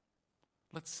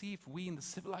 Let's see if we in the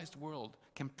civilized world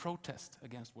can protest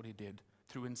against what he did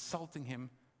through insulting him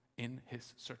in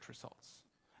his search results.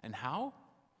 And how?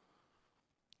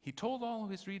 He told all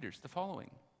of his readers the following.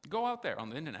 Go out there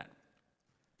on the internet.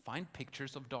 Find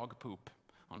pictures of dog poop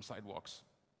on sidewalks.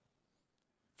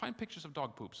 Find pictures of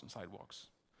dog poops on sidewalks.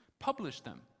 Publish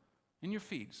them in your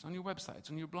feeds, on your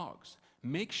websites, on your blogs.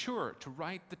 Make sure to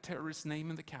write the terrorist's name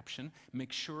in the caption.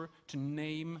 Make sure to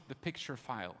name the picture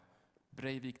file,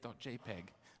 breivik.jpg.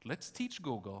 Let's teach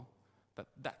Google that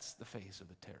that's the face of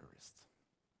the terrorist.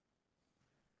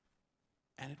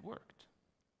 And it worked.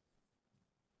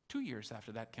 2 years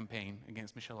after that campaign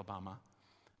against Michelle Obama,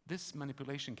 this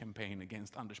manipulation campaign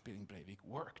against Anders Behring Breivik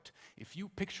worked. If you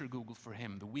picture Google for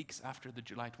him the weeks after the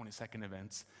July 22nd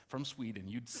events from Sweden,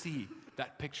 you'd see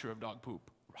that picture of dog poop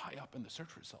high up in the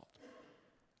search result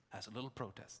as a little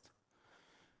protest.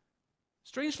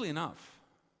 Strangely enough,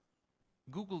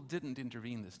 Google didn't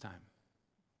intervene this time.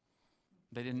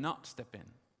 They did not step in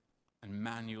and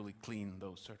manually clean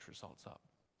those search results up.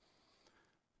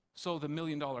 So the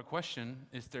million-dollar question,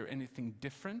 is there anything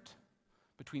different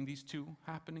between these two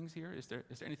happenings here? Is there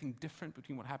anything different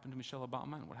between what happened to Michelle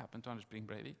Obama and what happened to Anders Behring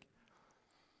Breivik?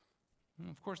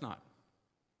 Of course not.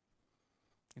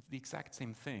 It's the exact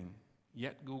same thing,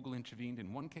 yet Google intervened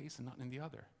in one case and not in the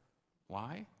other.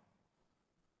 Why?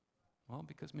 Well,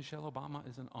 because Michelle Obama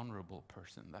is an honorable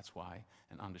person, that's why,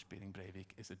 and Anders Behring Breivik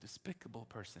is a despicable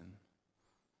person.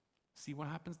 See what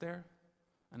happens there?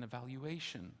 An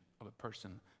evaluation of a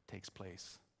person takes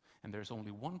place. And there's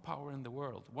only one power in the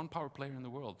world, one power player in the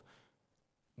world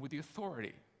with the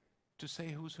authority to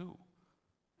say who's who.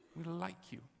 We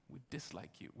like you, we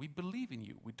dislike you, we believe in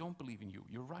you, we don't believe in you,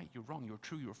 you're right, you're wrong, you're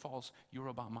true, you're false,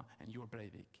 you're Obama, and you're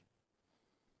Breivik.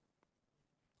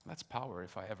 That's power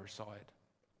if I ever saw it.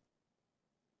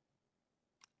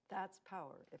 That's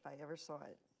power, if I ever saw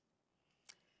it.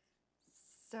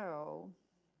 So,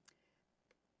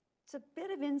 it's a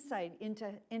bit of insight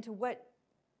into what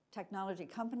technology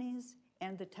companies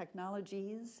and the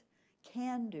technologies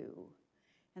can do.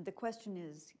 And the question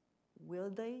is, will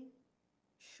they?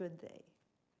 Should they?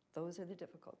 Those are the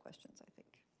difficult questions, I think.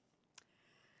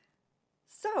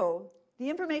 So, the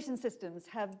information systems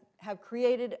have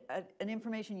created an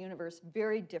information universe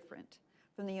very different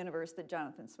from the universe that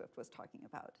Jonathan Swift was talking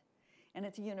about. And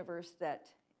it's a universe that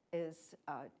is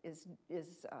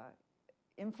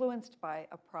influenced by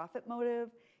a profit motive,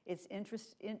 it's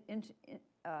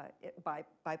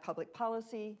by public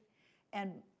policy,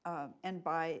 and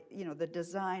by the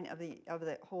design of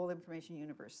the whole information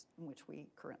universe in which we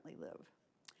currently live.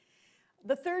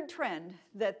 The third trend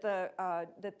that the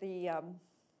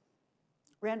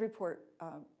Rand report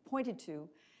pointed to,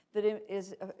 that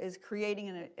is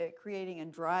creating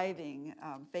and driving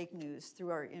fake news through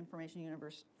our information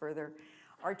universe further,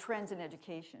 are trends in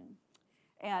education.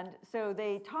 And so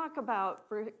they talk about,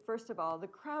 first of all, the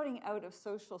crowding out of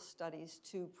social studies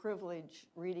to privilege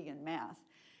reading and math.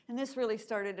 And this really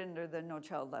started under the No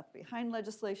Child Left Behind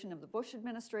legislation of the Bush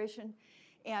administration.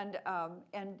 And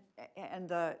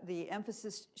the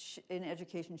emphasis in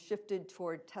education shifted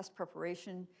toward test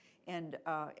preparation and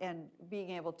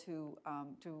being able to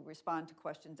respond to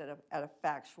questions at a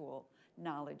factual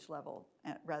knowledge level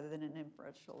rather than an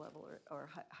inferential level or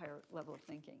higher level of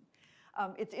thinking.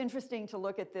 It's interesting to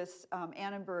look at this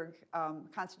Annenberg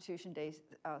Constitution Day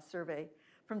survey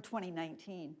from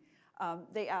 2019.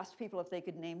 They asked people if they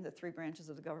could name the 3 branches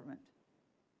of the government.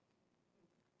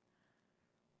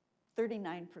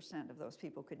 39% of those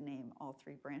people could name all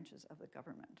 3 branches of the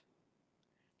government.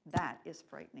 That is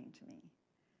frightening to me.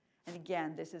 And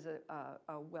again, this is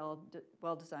a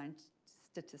well-designed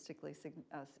statistical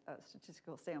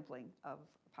sampling of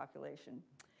population.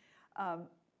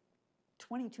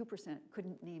 22%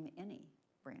 couldn't name any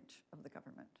branch of the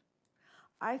government.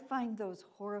 I find those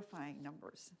horrifying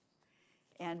numbers.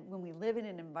 And when we live in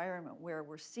an environment where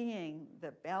we're seeing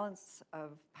the balance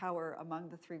of power among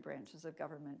the 3 branches of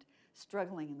government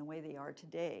struggling in the way they are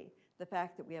today, the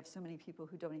fact that we have so many people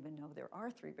who don't even know there are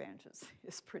 3 branches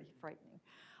is pretty frightening,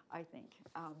 I think,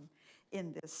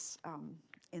 in this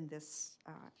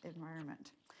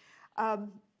environment.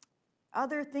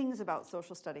 Other things about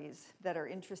social studies that are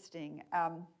interesting.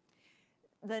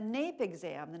 The NAEP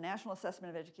exam, the National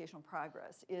Assessment of Educational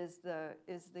Progress, is the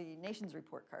nation's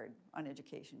report card on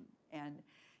education. And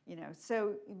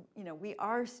so we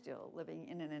are still living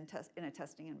in a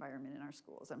testing environment in our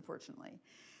schools, unfortunately.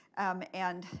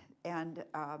 And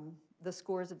the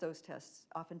scores of those tests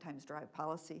oftentimes drive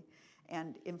policy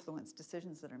and influence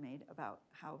decisions that are made about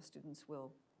how students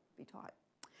will be taught.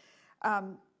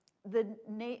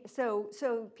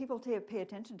 so people pay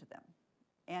attention to them.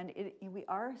 And we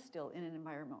are still in an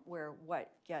environment where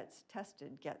what gets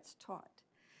tested gets taught.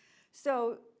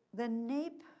 So the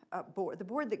NAEP board, the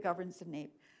board that governs the NAEP,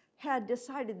 had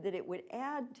decided that it would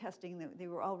add testing. That they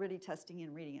were already testing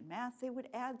in reading and math. They would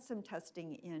add some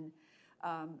testing in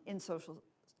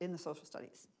the social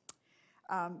studies.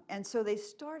 And so they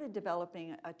started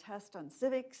developing a test on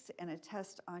civics and a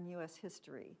test on U.S.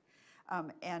 history.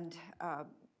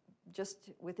 Just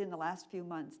within the last few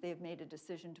months, they have made a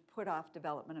decision to put off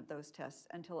development of those tests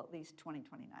until at least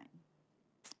 2029.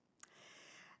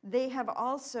 They have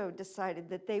also decided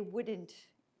that they wouldn't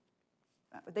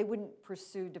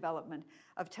pursue development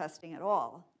of testing at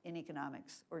all in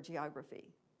economics or geography.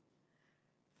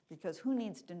 Because who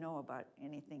needs to know about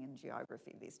anything in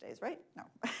geography these days, right?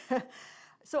 No.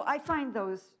 So I find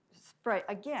those,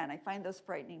 again, I find those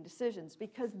frightening decisions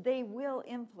because they will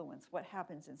influence what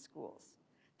happens in schools.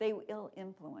 They will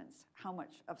influence how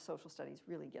much of social studies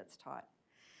really gets taught.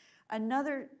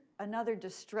 Another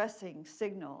distressing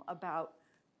signal about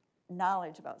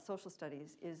knowledge about social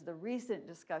studies is the recent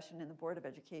discussion in the Board of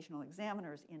Educational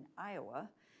Examiners in Iowa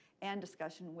and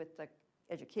discussion with the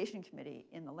Education Committee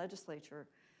in the legislature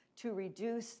to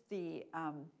reduce the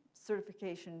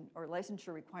certification or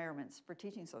licensure requirements for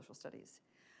teaching social studies.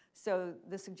 So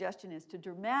the suggestion is to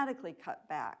dramatically cut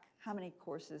back how many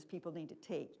courses people need to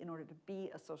take in order to be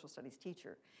a social studies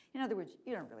teacher. In other words,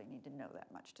 you don't really need to know that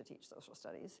much to teach social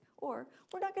studies, or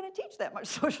we're not going to teach that much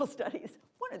social studies,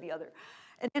 one or the other.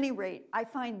 At any rate, I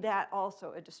find that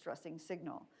also a distressing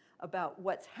signal about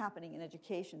what's happening in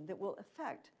education that will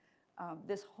affect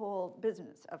this whole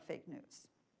business of fake news.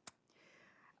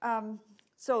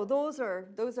 So those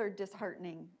are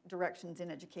disheartening directions in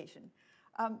education.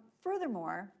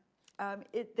 Furthermore,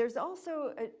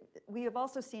 we have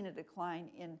also seen a decline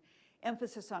in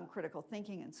emphasis on critical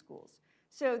thinking in schools.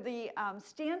 So the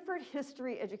Stanford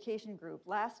History Education Group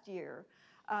last year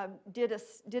did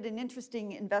an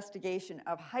interesting investigation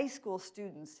of high school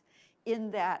students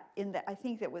I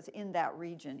think that was in that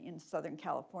region in Southern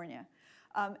California.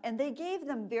 And they gave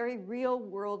them very real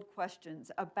world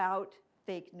questions about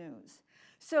fake news.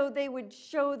 So they would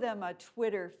show them a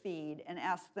Twitter feed and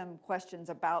ask them questions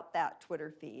about that Twitter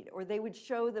feed, or they would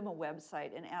show them a website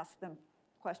and ask them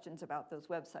questions about those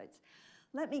websites.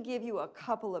 Let me give you a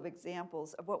couple of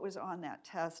examples of what was on that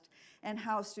test and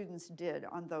how students did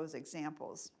on those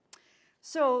examples.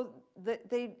 So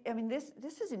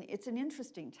it's an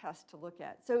interesting test to look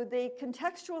at. So they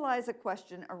contextualize a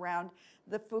question around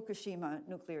the Fukushima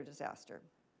nuclear disaster.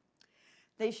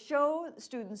 They show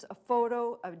students a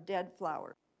photo of dead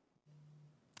flowers.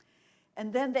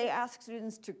 And then they ask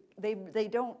students to,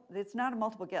 it's not a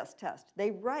multiple guess test. They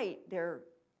write their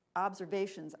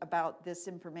observations about this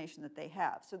information that they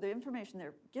have. So the information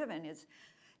they're given is,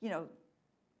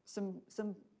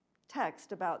 some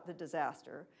text about the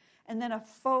disaster, and then a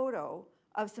photo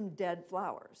of some dead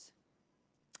flowers.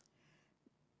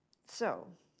 So,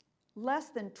 less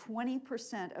than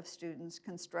 20% of students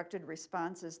constructed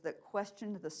responses that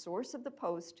questioned the source of the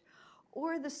post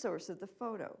or the source of the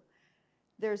photo.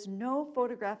 There's no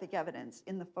photographic evidence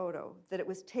in the photo that it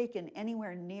was taken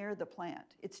anywhere near the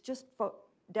plant. It's just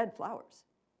dead flowers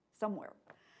somewhere.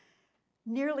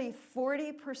 Nearly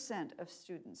 40% of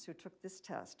students who took this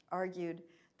test argued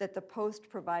that the post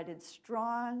provided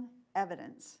strong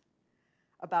evidence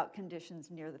about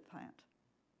conditions near the plant.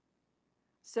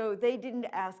 So they didn't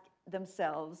ask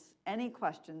themselves any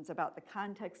questions about the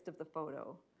context of the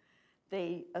photo.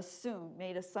 They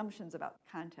made assumptions about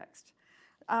context.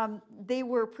 They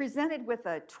were presented with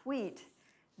a tweet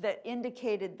that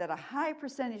indicated that a high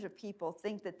percentage of people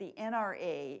think that the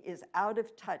NRA is out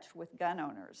of touch with gun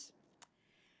owners.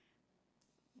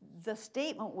 The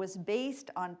statement was based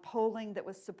on polling that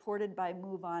was supported by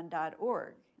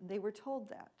MoveOn.org. They were told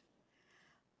that.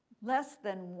 Less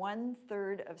than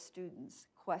 1/3 of students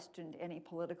questioned any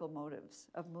political motives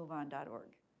of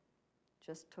MoveOn.org.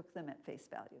 Just took them at face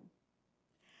value.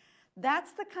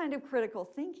 That's the kind of critical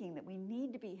thinking that we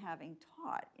need to be having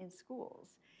taught in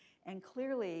schools. And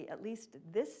clearly, at least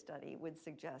this study would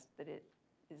suggest that it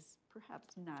is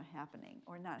perhaps not happening,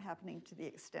 or not happening to the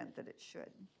extent that it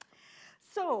should.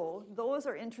 So those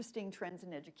are interesting trends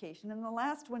in education. And the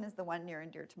last one is the one near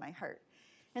and dear to my heart.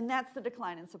 And that's the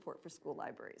decline in support for school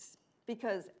libraries.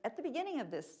 Because at the beginning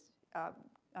of this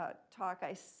talk,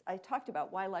 I talked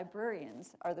about why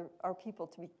librarians are people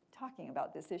to be talking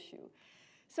about this issue.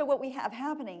 So what we have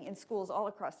happening in schools all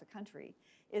across the country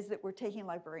is that we're taking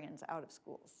librarians out of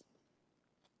schools.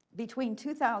 Between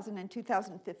 2000 and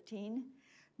 2015,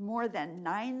 more than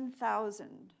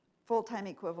 9,000 full-time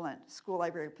equivalent school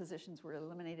library positions were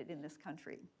eliminated in this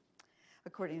country,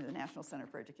 according to the National Center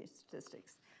for Education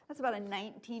Statistics. That's about a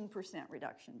 19%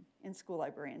 reduction in school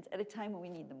librarians at a time when we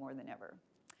need them more than ever.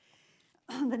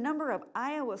 The number of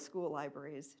Iowa school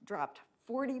libraries dropped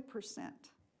 40%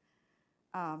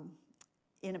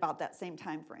 in about that same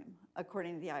time frame,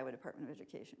 according to the Iowa Department of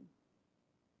Education.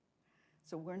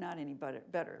 So we're not any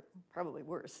better, probably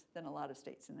worse than a lot of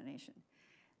states in the nation.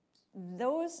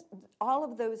 All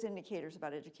of those indicators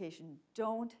about education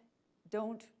don't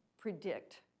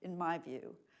predict, in my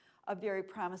view, a very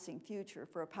promising future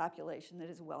for a population that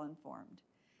is well-informed,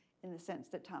 in the sense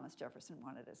that Thomas Jefferson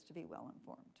wanted us to be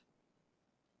well-informed.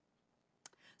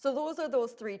 So those are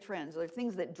those three trends, or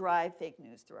things that drive fake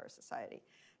news through our society.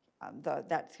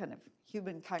 That kind of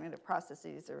human cognitive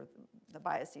processes, or the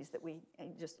biases that we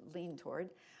just lean toward,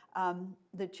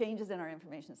 the changes in our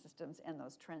information systems, and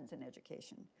those trends in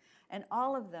education. And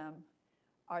all of them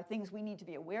are things we need to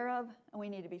be aware of, and we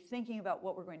need to be thinking about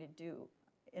what we're going to do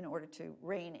in order to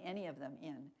rein any of them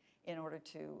in order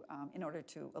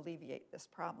to alleviate this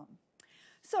problem.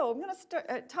 So I'm going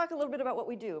to talk a little bit about what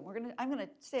we do. I'm going to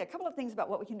say a couple of things about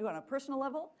what we can do on a personal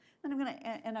level, and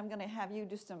I'm going to have you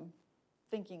do some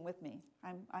thinking with me.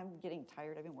 I'm getting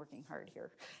tired. I've been working hard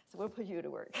here, so we'll put you to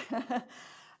work.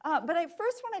 But I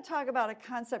first want to talk about a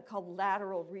concept called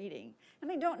lateral reading,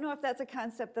 and I don't know if that's a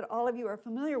concept that all of you are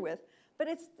familiar with, but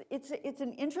it's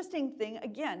an interesting thing,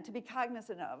 again, to be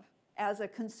cognizant of as a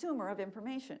consumer of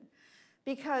information,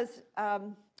 because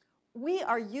we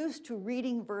are used to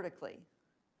reading vertically.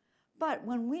 But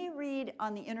when we read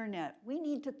on the internet, we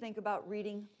need to think about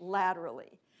reading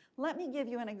laterally. Let me give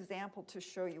you an example to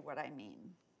show you what I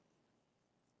mean.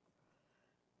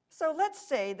 So let's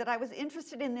say that I was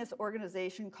interested in this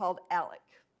organization called ALEC.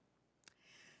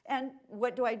 And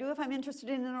what do I do if I'm interested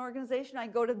in an organization? I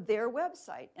go to their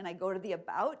website, and I go to the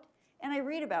About, and I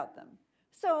read about them.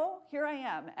 So here I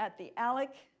am at the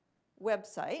ALEC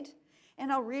website,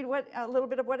 and I'll read a little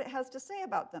bit of what it has to say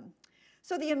about them.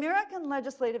 So the American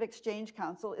Legislative Exchange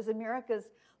Council is America's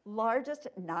largest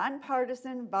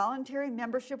nonpartisan voluntary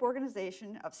membership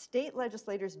organization of state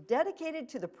legislators dedicated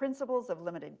to the principles of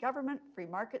limited government, free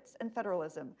markets, and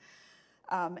federalism.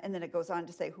 And then it goes on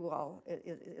to say who all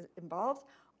is involved.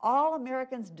 All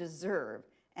Americans deserve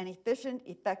an efficient,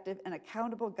 effective, and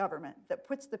accountable government that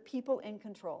puts the people in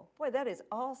control. Boy, that is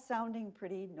all sounding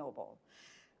pretty noble.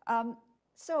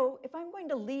 So if I'm going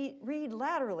to read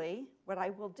laterally, what I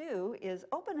will do is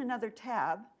open another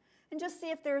tab and just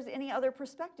see if there's any other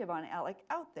perspective on ALEC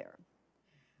out there.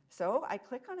 So I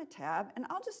click on a tab, and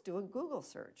I'll just do a Google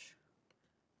search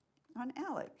on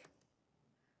ALEC.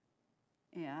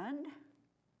 And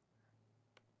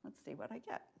let's see what I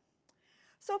get.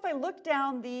 So if I look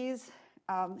down these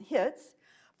hits,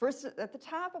 first at the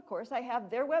top, of course, I have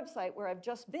their website where I've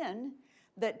just been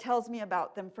that tells me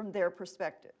about them from their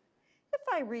perspective. If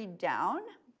I read down,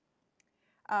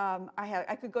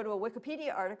 I could go to a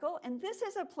Wikipedia article, and this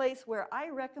is a place where I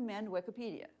recommend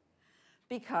Wikipedia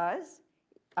because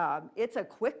it's a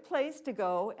quick place to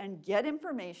go and get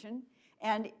information,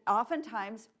 and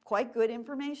oftentimes quite good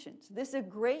information. So this is a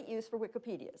great use for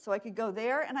Wikipedia. So I could go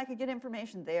there, and I could get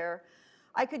information there.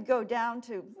 I could go down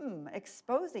to,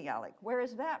 exposing ALEC. Where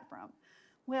is that from?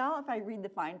 Well, if I read the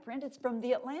fine print, it's from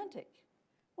The Atlantic.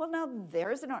 Well, now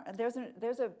there's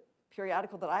a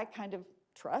periodical that I kind of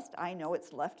trust. I know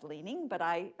it's left-leaning, but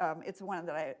it's one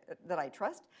that I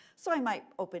trust. So I might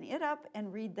open it up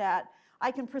and read that.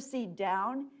 I can proceed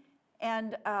down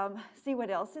and see what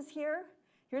else is here.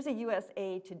 Here's a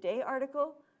USA Today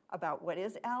article about what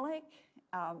is ALEC.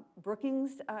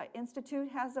 Brookings Institute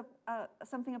has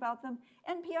something about them.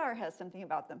 NPR has something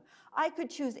about them. I could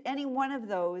choose any one of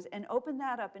those and open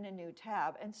that up in a new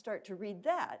tab and start to read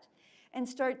that and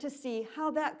start to see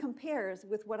how that compares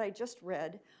with what I just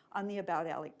read on the About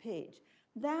ALEC page.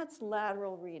 That's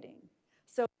lateral reading.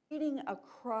 So reading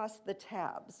across the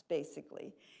tabs,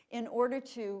 basically, in order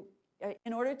to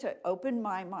open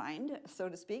my mind, so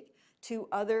to speak, to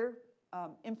other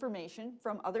information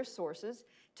from other sources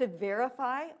to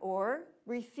verify or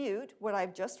refute what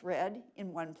I've just read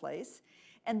in one place.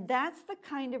 And that's the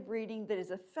kind of reading that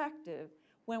is effective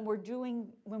when we're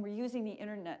using the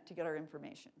internet to get our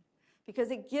information,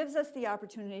 because it gives us the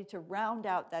opportunity to round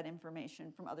out that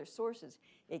information from other sources.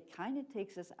 It kind of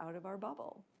takes us out of our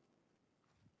bubble.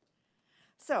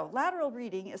 So lateral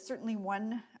reading is certainly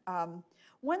one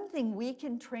thing we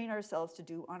can train ourselves to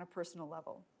do on a personal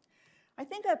level. I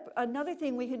think another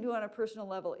thing we can do on a personal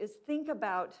level is think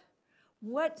about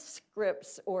what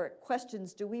scripts or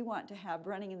questions do we want to have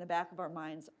running in the back of our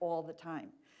minds all the time.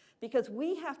 because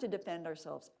we have to defend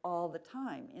ourselves all the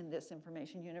time in this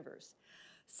information universe.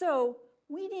 So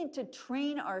we need to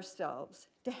train ourselves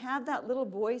to have that little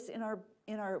voice in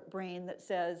our brain that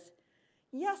says,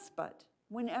 yes, but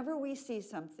whenever we see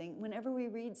something, whenever we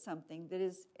read something that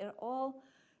is at all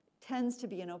tends to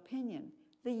be an opinion,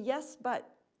 the yes, but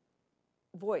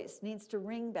voice needs to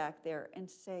ring back there and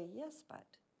say, yes, but.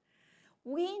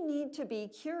 We need to be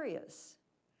curious.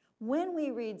 When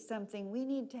we read something, we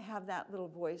need to have that little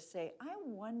voice say, I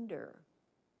wonder.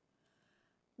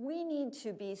 We need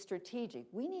to be strategic.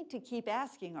 We need to keep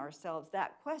asking ourselves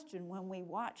that question when we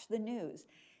watch the news.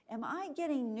 Am I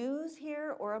getting news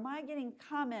here, or am I getting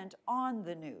comment on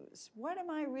the news? What am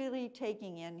I really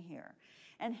taking in here?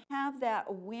 And have that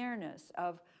awareness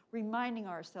of reminding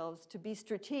ourselves to be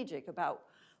strategic about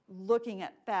looking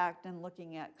at fact and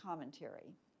looking at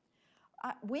commentary.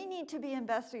 We need to be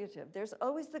investigative. There's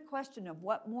always the question of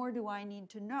what more do I need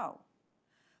to know?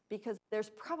 Because there's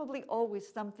probably always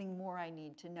something more I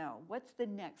need to know. What's the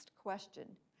next question?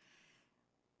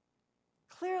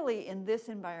 Clearly, in this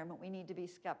environment, we need to be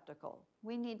skeptical.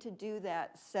 We need to do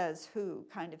that says who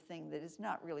kind of thing that is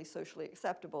not really socially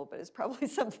acceptable, but is probably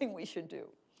something we should do.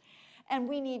 And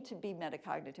we need to be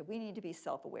metacognitive. We need to be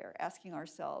self-aware, asking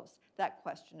ourselves that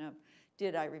question of,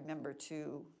 did I remember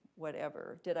to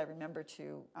whatever? Did I remember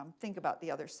to think about the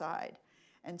other side?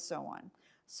 And so on.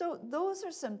 So those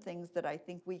are some things that I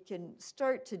think we can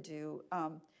start to do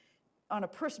on a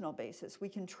personal basis. We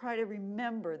can try to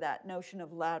remember that notion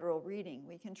of lateral reading.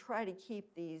 We can try to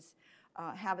keep these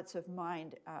habits of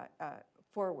mind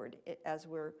forward as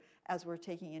we're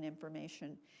taking in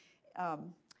information.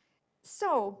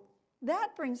 So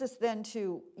that brings us then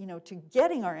to, to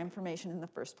getting our information in the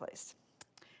first place.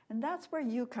 And that's where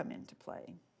you come into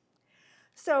play.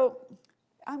 So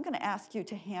I'm going to ask you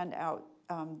to hand out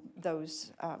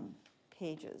those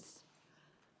pages.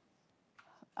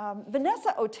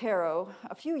 Vanessa Otero,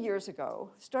 a few years ago,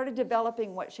 started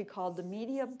developing what she called the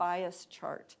media bias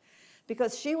chart,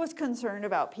 because she was concerned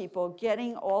about people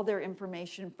getting all their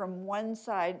information from one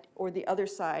side or the other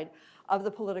side of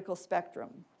the political spectrum.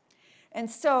 And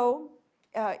so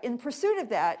in pursuit of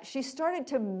that, she started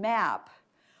to map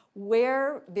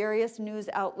where various news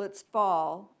outlets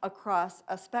fall across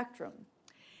a spectrum.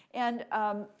 And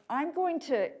I'm going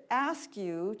to ask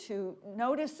you to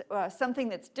notice something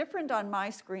that's different on my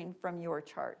screen from your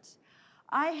charts.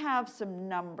 I have some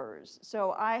numbers.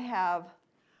 So I have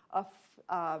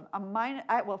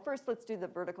well, first let's do the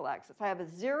vertical axis. I have a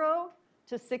 0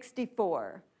 to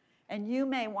 64. And you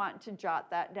may want to jot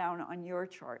that down on your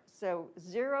chart. So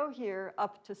 0 here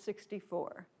up to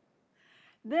 64.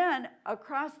 Then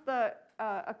across the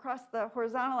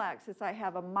horizontal axis, I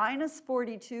have a minus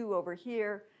 42 over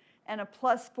here and a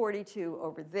plus 42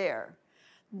 over there.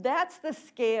 That's the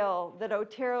scale that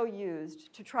Otero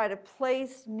used to try to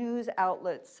place news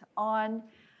outlets on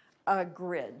a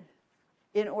grid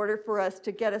in order for us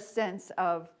to get a sense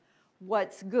of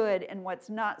what's good and what's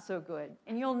not so good.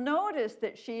 And you'll notice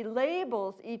that she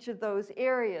labels each of those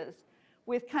areas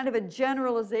with kind of a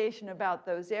generalization about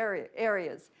those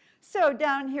areas. So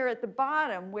down here at the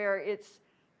bottom, where it's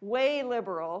way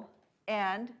liberal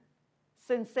and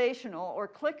sensational or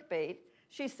clickbait,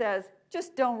 she says,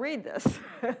 just don't read this.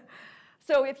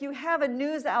 So if you have a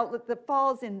news outlet that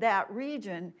falls in that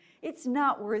region, it's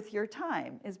not worth your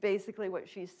time, is basically what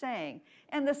she's saying.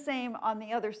 And the same on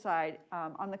the other side,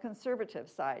 on the conservative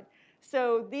side.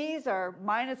 So these are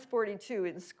minus 42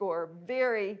 in score,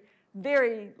 very,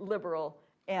 very liberal,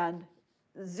 and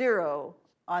 0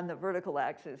 on the vertical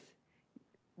axis,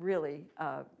 really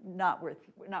not worth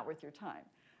your time.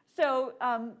 So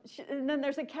and then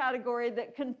there's a category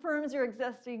that confirms your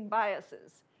existing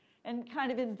biases, and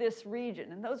kind of in this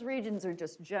region. And those regions are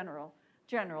just general.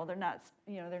 They're not,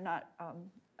 they're not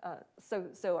so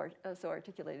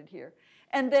articulated here.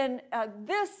 And then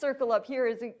this circle up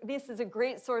here this is a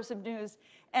great source of news,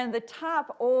 and the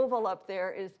top oval up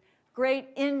there is great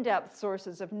in-depth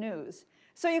sources of news.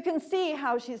 So you can see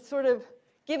how she's sort of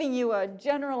giving you a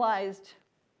generalized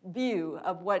view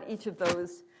of what each of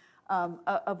those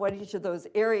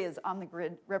areas on the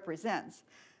grid represents.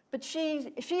 But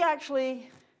she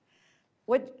actually,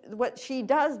 what she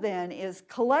does then is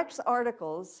collects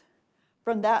articles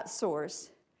from that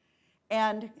source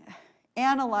and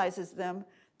analyzes them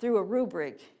through a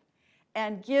rubric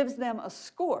and gives them a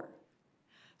score.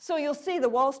 So you'll see the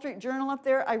Wall Street Journal up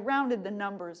there. I rounded the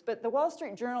numbers, but the Wall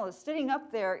Street Journal is sitting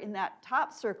up there in that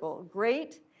top circle,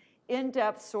 great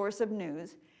in-depth source of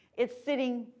news. It's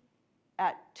sitting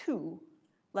at 2,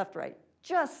 left, right,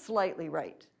 just slightly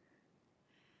right.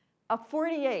 A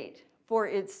 48 for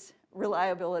its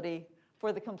reliability,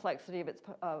 for the complexity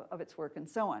of its work and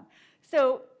so on.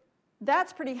 So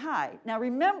that's pretty high. Now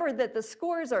remember that the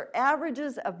scores are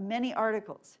averages of many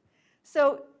articles.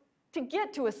 So to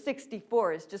get to a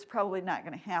 64 is just probably not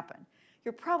going to happen.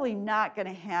 You're probably not going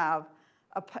to have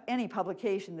any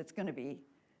publication that's going to be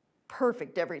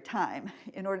perfect every time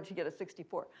in order to get a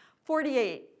 64.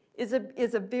 48 is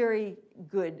a very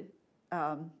good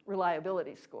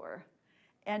reliability score.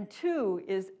 And 2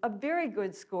 is a very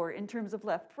good score in terms of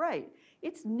left-right.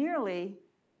 It's nearly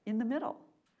in the middle.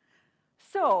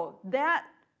 So that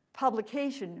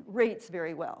publication rates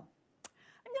very well.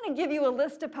 I'm going to give you a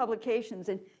list of publications,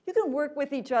 and you can work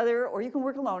with each other or you can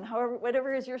work alone, however,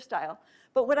 whatever is your style.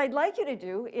 But what I'd like you to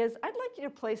do is I'd like you to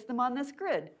place them on this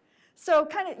grid. So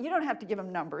you don't have to give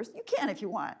them numbers. You can if you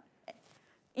want.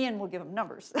 Ian will give them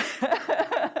numbers.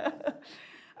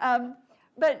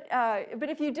 But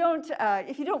if you don't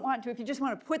want to, if you just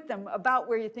want to put them about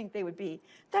where you think they would be,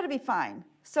 that'd be fine.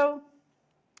 So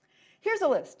here's a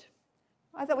list.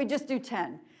 I thought we'd just do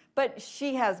 10, but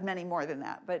she has many more than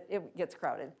that, but it gets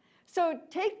crowded. So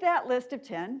take that list of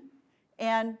 10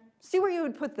 and see where you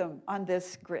would put them on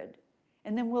this grid,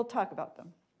 and then we'll talk about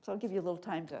them. So I'll give you a little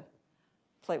time to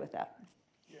play with that.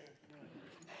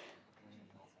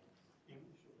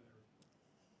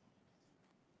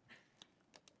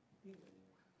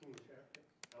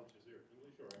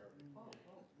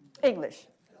 English.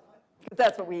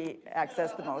 That's what we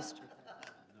access the most.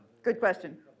 Good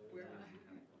question.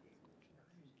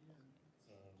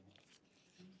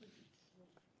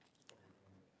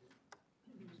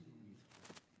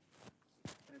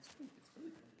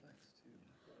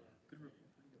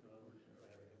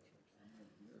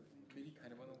 Maybe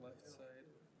kind of on the left side,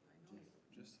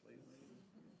 just slightly.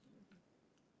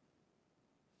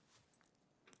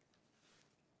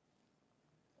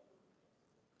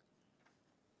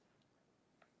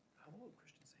 How about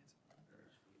Christian Science?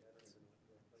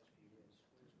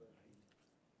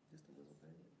 Just a little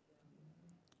bit.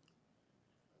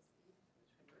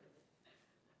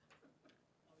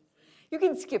 You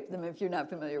can skip them if you're not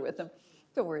familiar with them.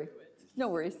 Don't worry. No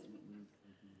worries.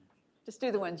 Just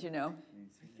do the ones you know.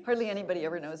 Hardly anybody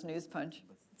ever knows News Punch.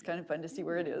 It's kind of fun to see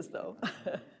where it is, though.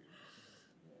 The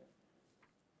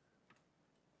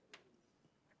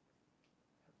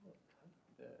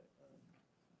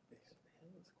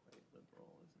hill is quite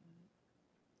liberal, isn't it? The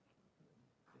hill.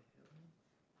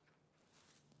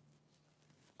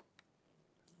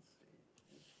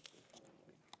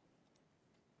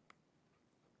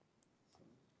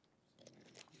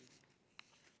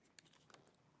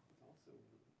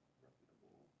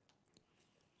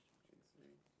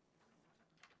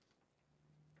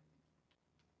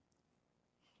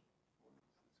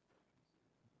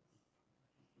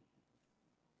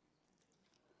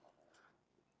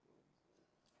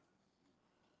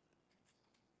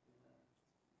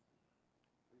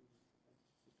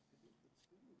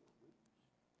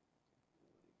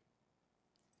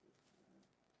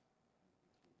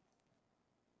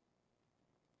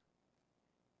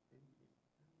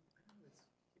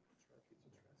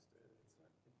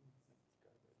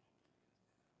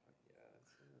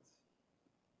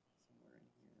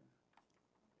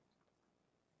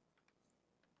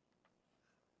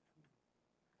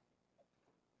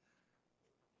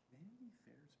 Vanity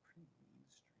Fair is pretty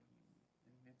mainstream. I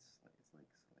mean, it's like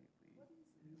slightly.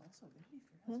 Also, Vanity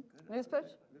Fair has good. News Punch?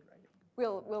 Good writing.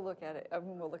 We'll look at it.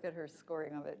 We'll look at her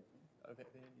scoring of it. Okay,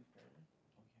 Vanity Fair.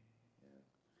 Okay, yeah.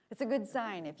 It's a good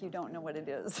sign if you don't know what it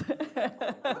is. It's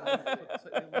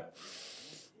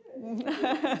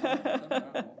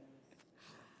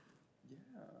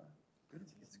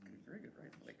good, very good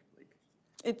writing. Like.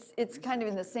 It's kind of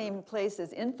in the same place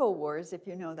as InfoWars, if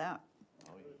you know that.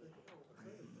 Oh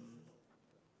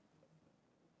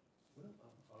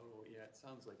yeah, it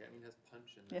sounds like it. I mean, it has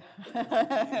punch in it.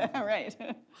 Yeah, right. Do you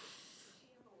have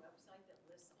a website that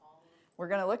lists all of We're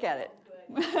going to look at it.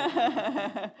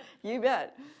 good? You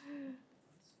bet.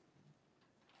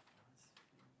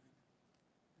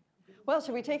 Well,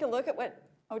 should we take a look at what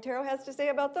Otero has to say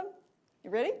about them? You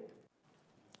ready?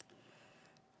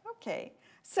 Okay.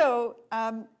 So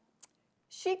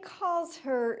she calls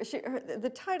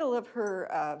the title of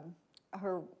her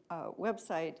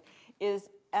website is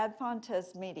Ad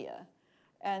Fontes Media.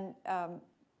 And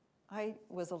I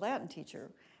was a Latin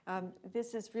teacher.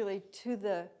 This is really to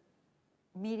the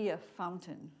media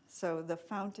fountain. So the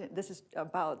fountain, this is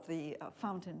about the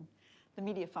fountain, the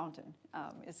media fountain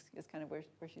is kind of where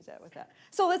she's at with that.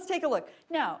 So let's take a look.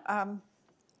 Now,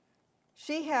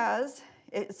 she has,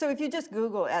 so if you just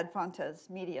Google Ad Fontes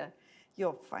Media,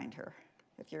 you'll find her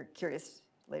if you're curious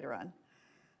later on.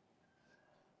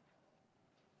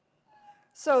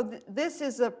 So this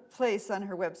is a place on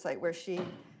her website where she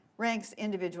ranks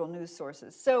individual news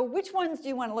sources. So which ones do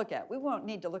you want to look at? We won't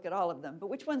need to look at all of them, but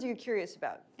which ones are you curious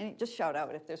about? And just shout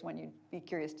out if there's one you'd be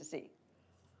curious to see.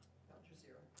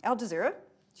 Al Jazeera. Al Jazeera?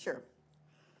 Sure.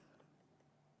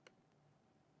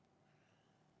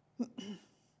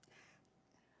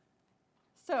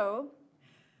 So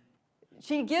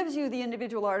she gives you the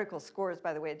individual article scores,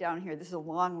 by the way, down here. This is a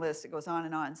long list. It goes on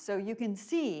and on. So you can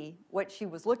see what she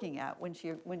was looking at when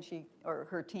she or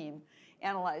her team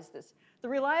analyzed this. The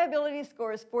reliability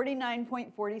score is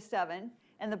 49.47,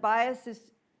 and the bias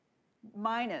is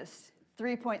minus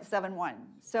 3.71.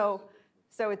 So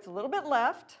it's a little bit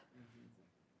left,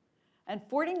 and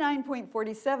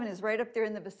 49.47 is right up there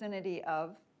in the vicinity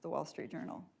of the Wall Street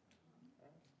Journal.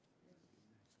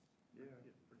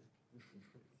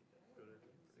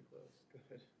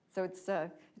 So it's a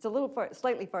little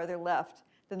slightly farther left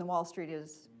than the Wall Street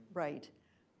is right,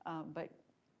 but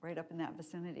right up in that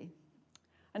vicinity.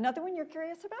 Another one you're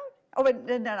curious about? Oh, and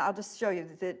then I'll just show you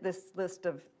that this list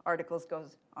of articles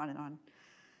goes on and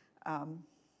on.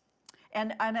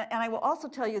 And I will also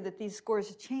tell you that these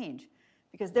scores change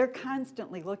because they're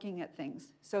constantly looking at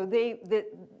things. So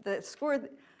the score,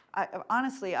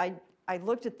 honestly, I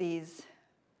looked at these,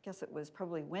 I guess it was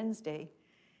probably Wednesday,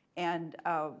 and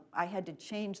I had to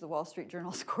change the Wall Street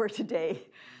Journal score today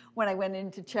when I went in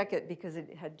to check it because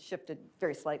it had shifted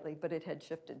very slightly, but it had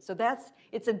shifted. So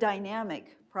it's a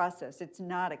dynamic process. It's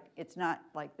not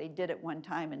like they did it one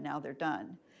time and now they're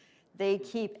done. They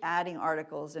keep adding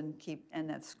articles and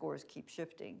that scores keep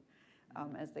shifting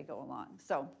as they go along.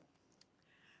 So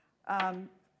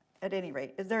at any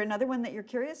rate, is there another one that you're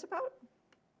curious about?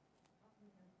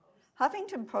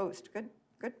 Huffington Post, good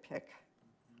pick.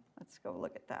 Let's go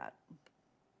look at that.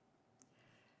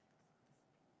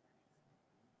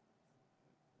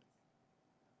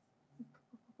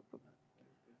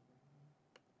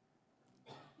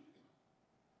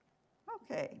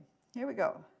 Okay, here we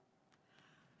go.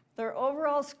 Their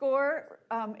overall score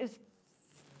is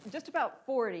just about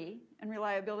 40 in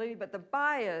reliability, but the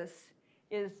bias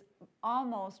is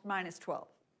almost minus 12.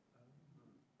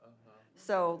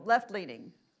 So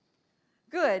left-leaning.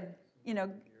 Good,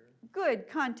 good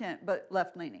content, but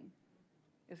left-leaning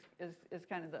is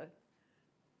kind of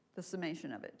the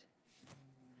summation of it.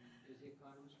 Is The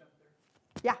Economist up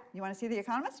there? Yeah, you want to see The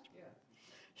Economist? Yeah.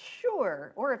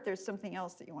 Sure, or if there's something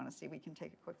else that you want to see, we can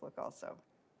take a quick look also.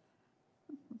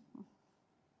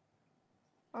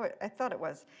 Oh, I thought it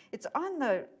was. It's on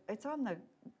the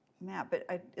map, but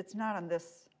it's not on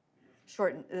this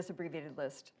abbreviated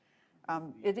list.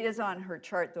 It is on her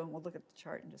chart, though, and we'll look at the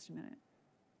chart in just a minute.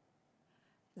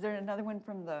 Is there another one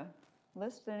from the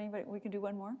list? Anybody? We can do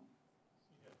one more?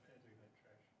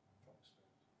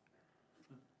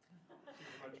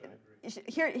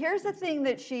 Here's the thing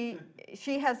that she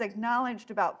has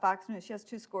acknowledged about Fox News. She has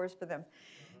 2 scores for them.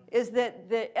 Is that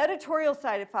the editorial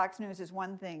side of Fox News is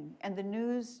one thing, and the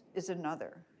news is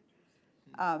another.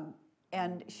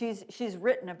 And she's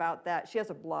written about that. She has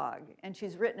a blog, and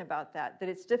she's written about that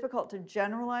it's difficult to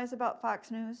generalize about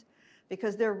Fox News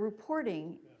because their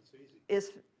reporting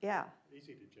is, yeah.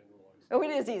 Easy to generalize. Oh, it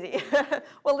is easy.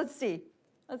 Well, let's see.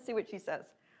 Let's see what she says.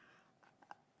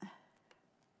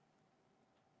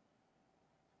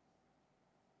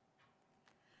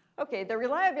 Okay, the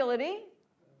reliability,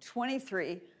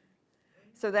 23.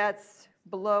 So that's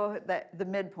below the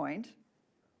midpoint.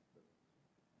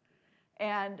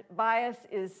 And bias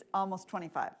is almost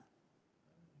 25. Is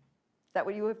that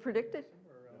what you have predicted?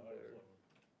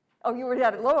 Oh, you were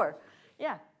at it lower.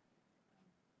 Yeah.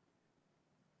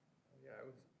 Yeah,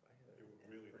 I had it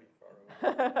really far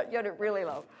away. You had it really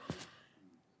low.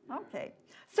 Okay.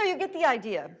 So you get the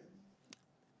idea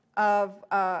of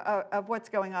what's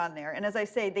going on there. And as I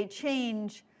say, they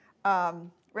change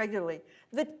regularly.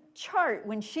 The chart,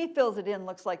 when she fills it in,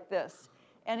 looks like this.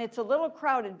 And it's a little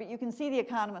crowded, but you can see The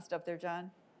Economist up there,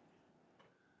 John.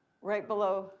 Right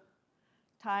below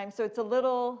time. So it's a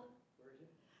little,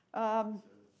 I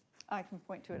can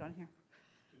point to it on here.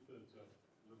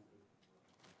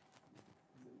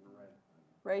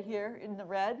 Right here in the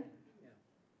red.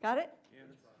 Got it?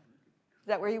 Is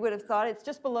that where you would have thought? It's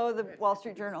just below the Wall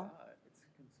Street Journal. It's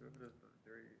conservative, but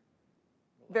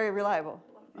Very reliable.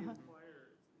 it's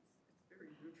very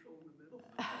neutral in the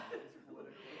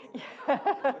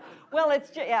middle. Well,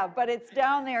 yeah, but it's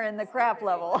down there in the crap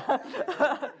level.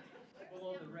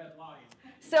 Below the red line.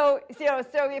 So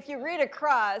if you read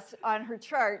across on her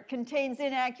chart, contains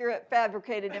inaccurate,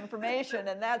 fabricated information,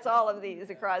 and that's all of these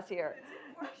across here.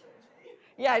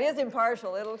 Yeah, it is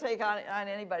impartial. It'll take on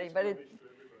anybody, but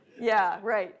yeah,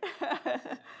 right.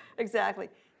 Exactly.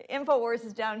 InfoWars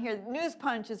is down here. News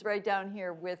Punch is right down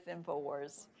here with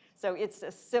InfoWars. So it's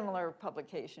a similar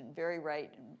publication, very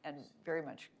right and very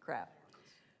much crap.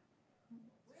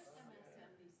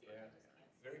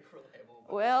 Very reliable.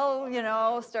 Well, you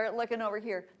know, start looking over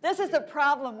here. This is the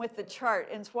problem with the chart,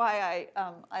 and it's why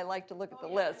I like to look at the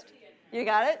list. You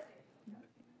got it?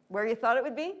 Where you thought it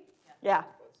would be? Yeah.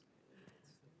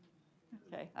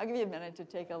 Okay, I'll give you a minute to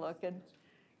take a look. And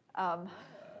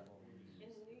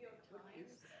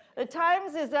the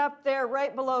Times is up there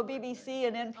right below BBC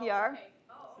and NPR.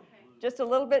 Just a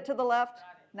little bit to the left,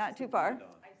 not too far.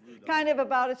 Kind of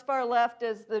about as far left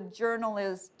as the Journal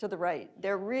is to the right.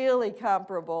 They're really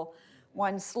comparable.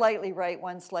 One slightly right,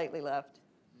 one slightly left.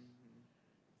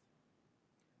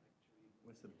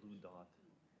 What's the blue dot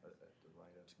at the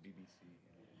right of BBC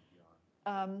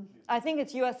and NPR? I think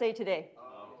it's USA Today.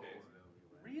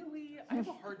 Really? I have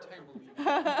a hard time believing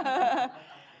that.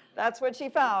 That's what she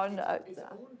found. It's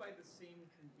owned by the same,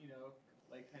 you know,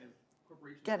 like kind of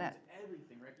corporation. Get that it. owns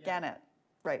everything, right? Yeah. Gannett,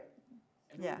 right.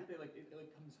 And Yeah. they, like, it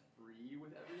like comes free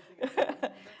with everything. It's like,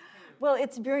 that's kind of, Well,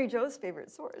 it's Mary Jo's favorite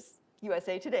source,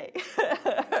 USA Today.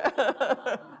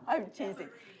 I'm teasing.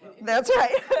 That's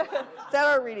right. It's at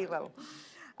our reading level.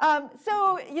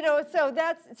 So you know, so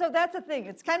that's a thing.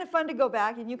 It's kind of fun to go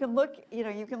back, and you can look, you know,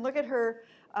 you can look at her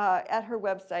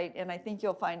website, and I think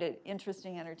you'll find it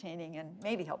interesting, entertaining, and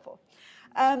maybe helpful.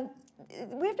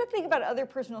 We have to think about other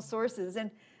personal sources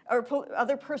or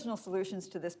other personal solutions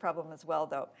to this problem as well,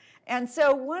 though. And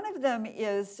so one of them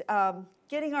is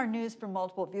getting our news from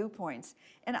multiple viewpoints.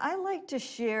 And I like to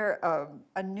share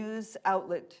a news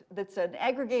outlet that's an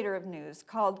aggregator of news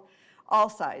called All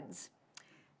Sides.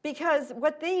 Because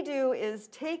what they do is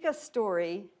take a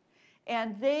story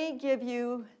and they give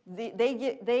you,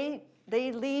 they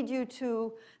lead you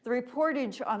to the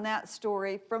reportage on that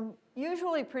story from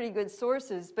usually pretty good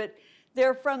sources, but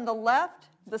they're from the left,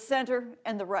 the center,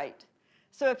 and the right.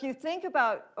 So if you think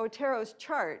about Otero's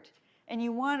chart and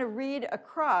you want to read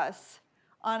across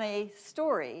on a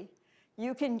story,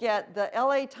 you can get the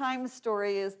LA Times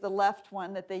story is the left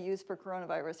one that they use for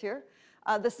coronavirus here.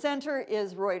 The center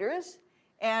is Reuters,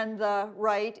 and the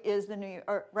right is the New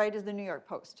York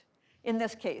Post in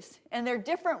this case. And they're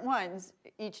different ones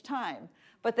each time,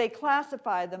 but they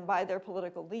classify them by their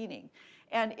political leaning.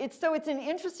 And it's an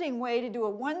interesting way to do a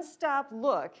one-stop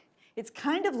look. It's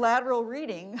kind of lateral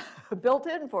reading built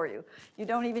in for you. You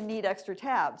don't even need extra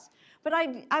tabs. But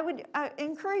I would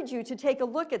encourage you to take a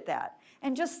look at that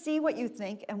and just see what you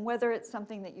think and whether it's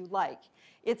something that you like.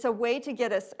 It's a way to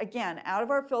get us, again, out of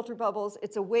our filter bubbles.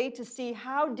 It's a way to see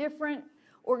how different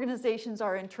organizations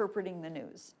are interpreting the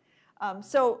news.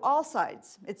 So All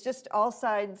Sides, it's just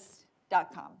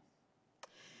allsides.com.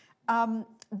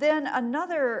 Then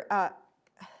another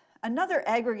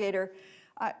aggregator,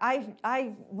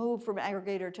 I move from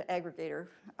aggregator to aggregator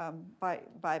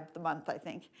by the month, I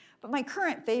think. But my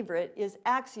current favorite is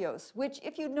Axios, which,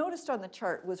 if you noticed on the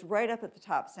chart, was right up at the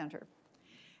top center.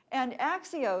 And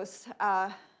Axios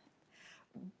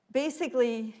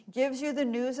basically gives you the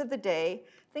news of the day.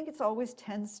 I think it's always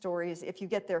 10 stories if you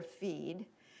get their feed.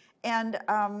 And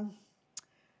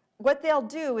what they'll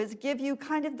do is give you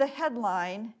kind of the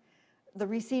headline. The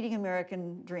receding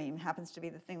American dream happens to be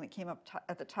the thing that came up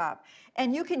at the top.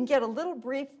 And you can get a little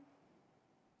brief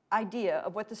idea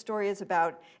of what the story is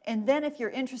about. And then if you're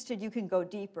interested, you can go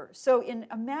deeper. So in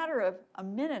a matter of a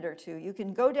minute or two, you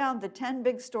can go down the 10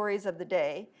 big stories of the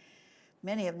day,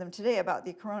 many of them today about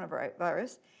the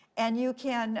coronavirus, and you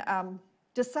can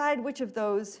decide which of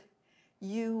those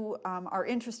you are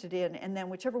interested in, and then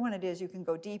whichever one it is, you can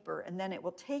go deeper, and then it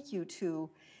will take you to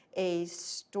a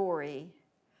story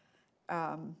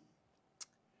on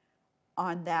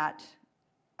that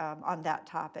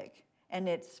topic, and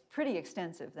it's pretty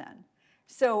extensive then.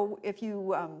 So if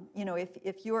you,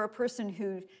 if you're a person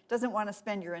who doesn't want to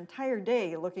spend your entire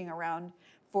day looking around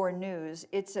for news,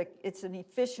 it's an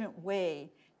efficient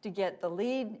way to get the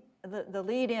lead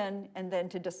in, and then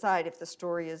to decide if the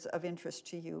story is of interest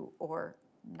to you or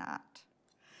not.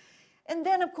 And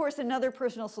then, of course, another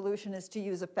personal solution is to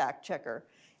use a fact checker.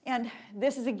 And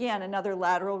this is, again, another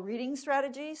lateral reading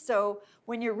strategy. So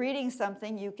when you're reading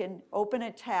something, you can open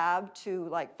a tab to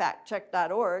like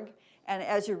factcheck.org, and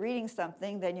as you're reading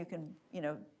something, then you can,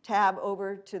 tab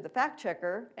over to the fact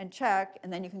checker and check,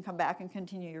 and then you can come back and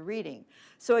continue your reading.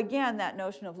 So again, that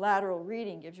notion of lateral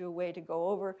reading gives you a way to go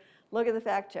over, look at the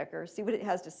fact checker, see what it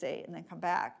has to say, and then come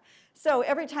back. So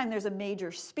every time there's a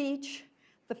major speech,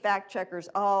 the fact checkers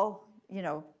all,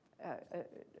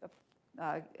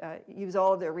 use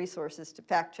all of their resources to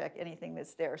fact check anything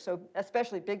that's there. So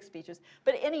especially big speeches,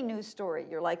 but any news story,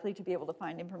 you're likely to be able to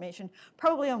find information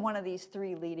probably on one of these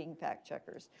 3 leading fact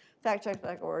checkers.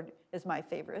 Factcheck.org is my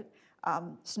favorite,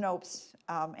 Snopes,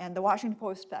 and the Washington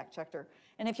Post fact checker.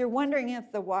 And if you're wondering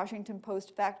if the Washington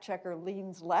Post fact checker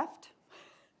leans left,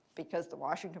 because the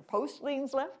Washington Post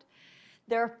leans left,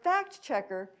 their fact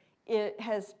checker, it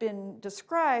has been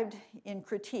described in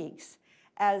critiques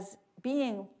as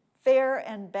being fair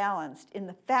and balanced in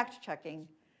the fact checking,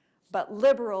 but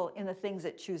liberal in the things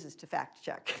it chooses to fact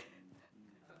check.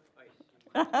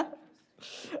 Do you think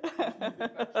fact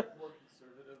check more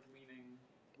conservative-leaning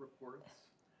reports?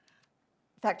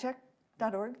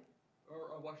 Factcheck.org?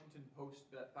 Or a Washington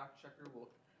Post that fact checker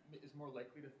is more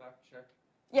likely to fact check?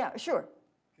 Yeah, sure.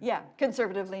 Yeah,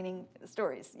 conservative-leaning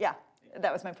stories. Yeah,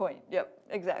 that was my point. Yep,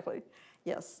 exactly.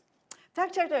 Yes.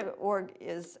 Factcheck.org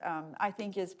is, I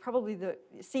think, is probably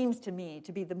seems to me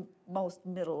to be the most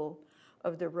middle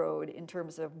of the road in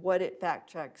terms of what it fact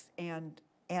checks and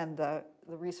the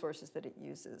resources that it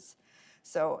uses.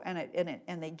 So,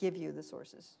 and they give you the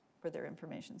sources for their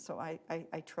information. So I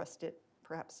trust it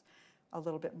perhaps a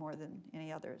little bit more than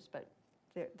any others, but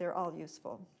they're all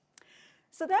useful.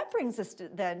 So that brings us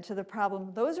then to the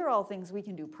problem. Those are all things we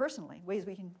can do personally, ways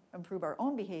we can improve our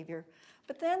own behavior.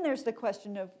 But then there's the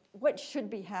question of what should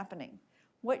be happening.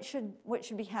 What should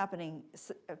be happening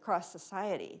across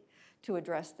society to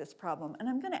address this problem? And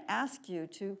I'm going to ask you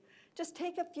to just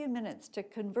take a few minutes to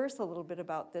converse a little bit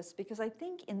about this, because I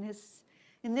think in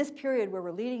this period where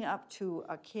we're leading up to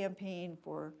a campaign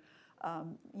for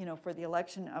for the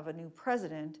election of a new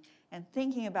president, and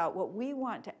thinking about what we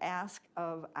want to ask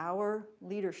of our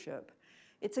leadership,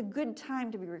 it's a good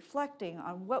time to be reflecting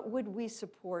on what would we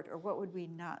support or what would we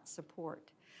not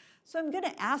support. So I'm going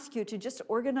to ask you to just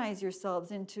organize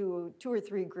yourselves into 2 or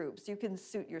 3 groups. You can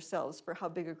suit yourselves for how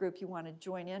big a group you want to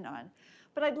join in on.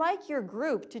 But I'd like your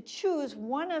group to choose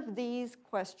one of these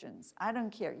questions. I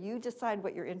don't care. You decide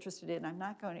what you're interested in. I'm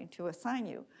not going to assign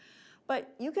you.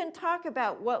 But you can talk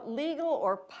about what legal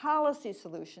or policy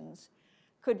solutions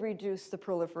could reduce the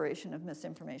proliferation of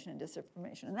misinformation and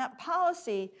disinformation. And that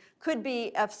policy could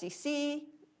be FCC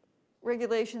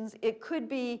regulations. It could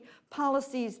be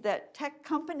policies that tech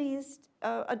companies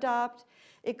adopt.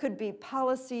 It could be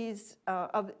policies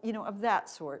of that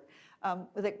sort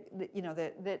that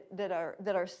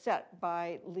are set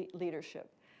by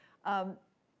leadership.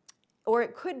 Or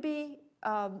it could be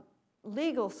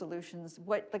legal solutions,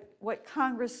 what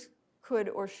Congress could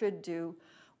or should do,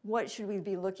 what should we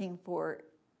be looking for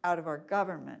out of our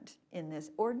government in this,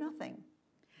 or nothing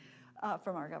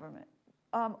from our government.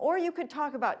 Or you could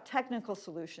talk about technical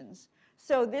solutions.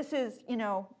 So this is,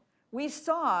 we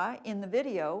saw in the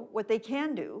video what they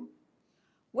can do.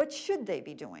 What should they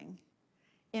be doing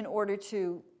in order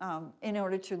to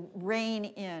rein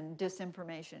in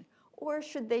disinformation? Or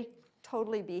should they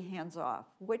totally be hands-off?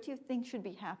 What do you think should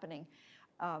be happening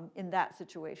in that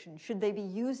situation? Should they be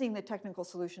using the technical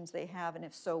solutions they have, and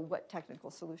if so, what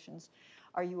technical solutions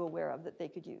are you aware of that they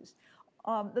could use?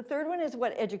 The third one is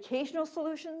what educational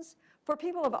solutions for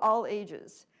people of all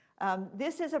ages.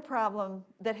 This is a problem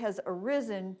that has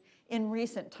arisen in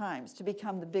recent times to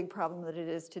become the big problem that it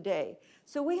is today.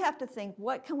 So we have to think,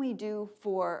 what can we do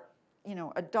for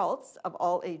adults of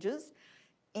all ages?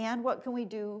 And what can we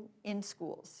do in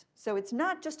schools? So it's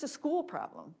not just a school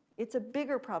problem. It's a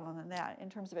bigger problem than that in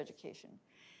terms of education.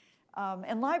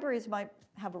 And libraries might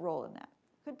have a role in that.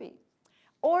 Could be.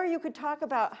 Or you could talk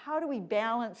about how do we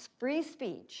balance free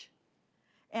speech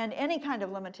and any kind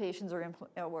of limitations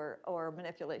or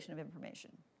manipulation of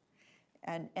information.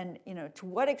 And to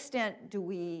what extent do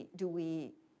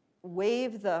we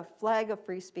wave the flag of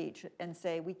free speech and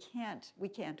say we can't,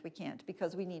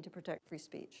 because we need to protect free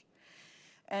speech?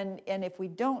 And if we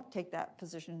don't take that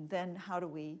position, then how do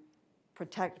we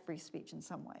protect free speech in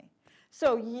some way?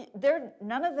 So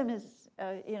none of them is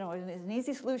an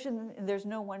easy solution. There's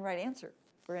no one right answer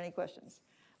for any questions.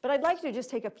 But I'd like you to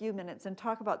just take a few minutes and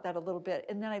talk about that a little bit,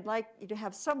 and then I'd like you to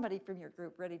have somebody from your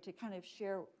group ready to kind of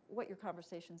share what your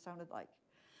conversation sounded like.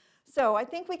 So I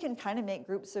think we can kind of make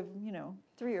groups of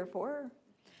 3 or 4,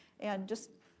 and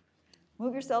just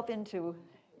move yourself into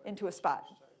a spot.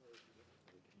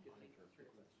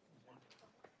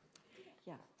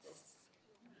 Yeah.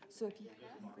 So if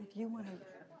you want to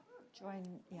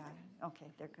join, yeah, okay,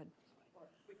 they're good.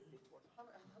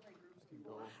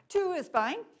 2 is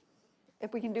fine.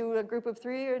 If we can do a group of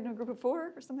 3 or a group of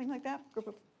 4 or something like that, group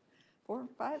of 4,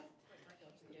 5. That's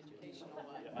where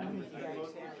I would have to go,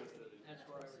 so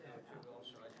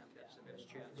I think that's the best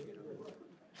chance,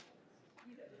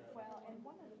 Well, and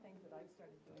one of the things that I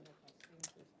started doing with my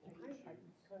students is I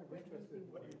kind of interested,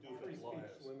 what do you do free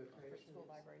speech limitations? School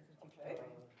libraries and teachers.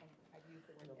 I've used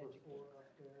the word Number educate. 4 up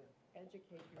there.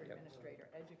 Educate your administrator,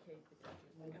 educate the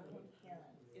teachers.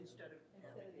 Instead of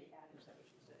the admin. is that what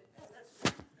she said?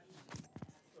 That's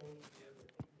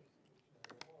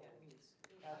yeah, it means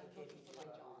advocating for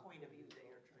like a point of view that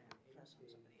you're trying to press on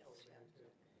somebody else, yeah.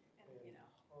 And, you know.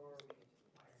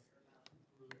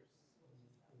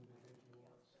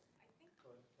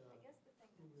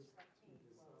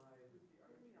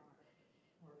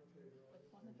 It's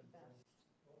one of the best.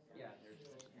 Yeah, there's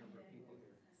a number of people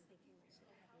here. I was thinking we should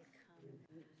have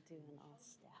you come do an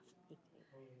all-staff meeting.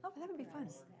 Oh, that would be fun.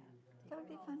 That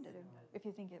would be fun to do, if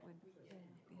you think it would be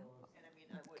helpful. And I mean,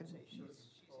 I would say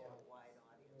she's had a wide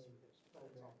audience for this, but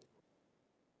it's all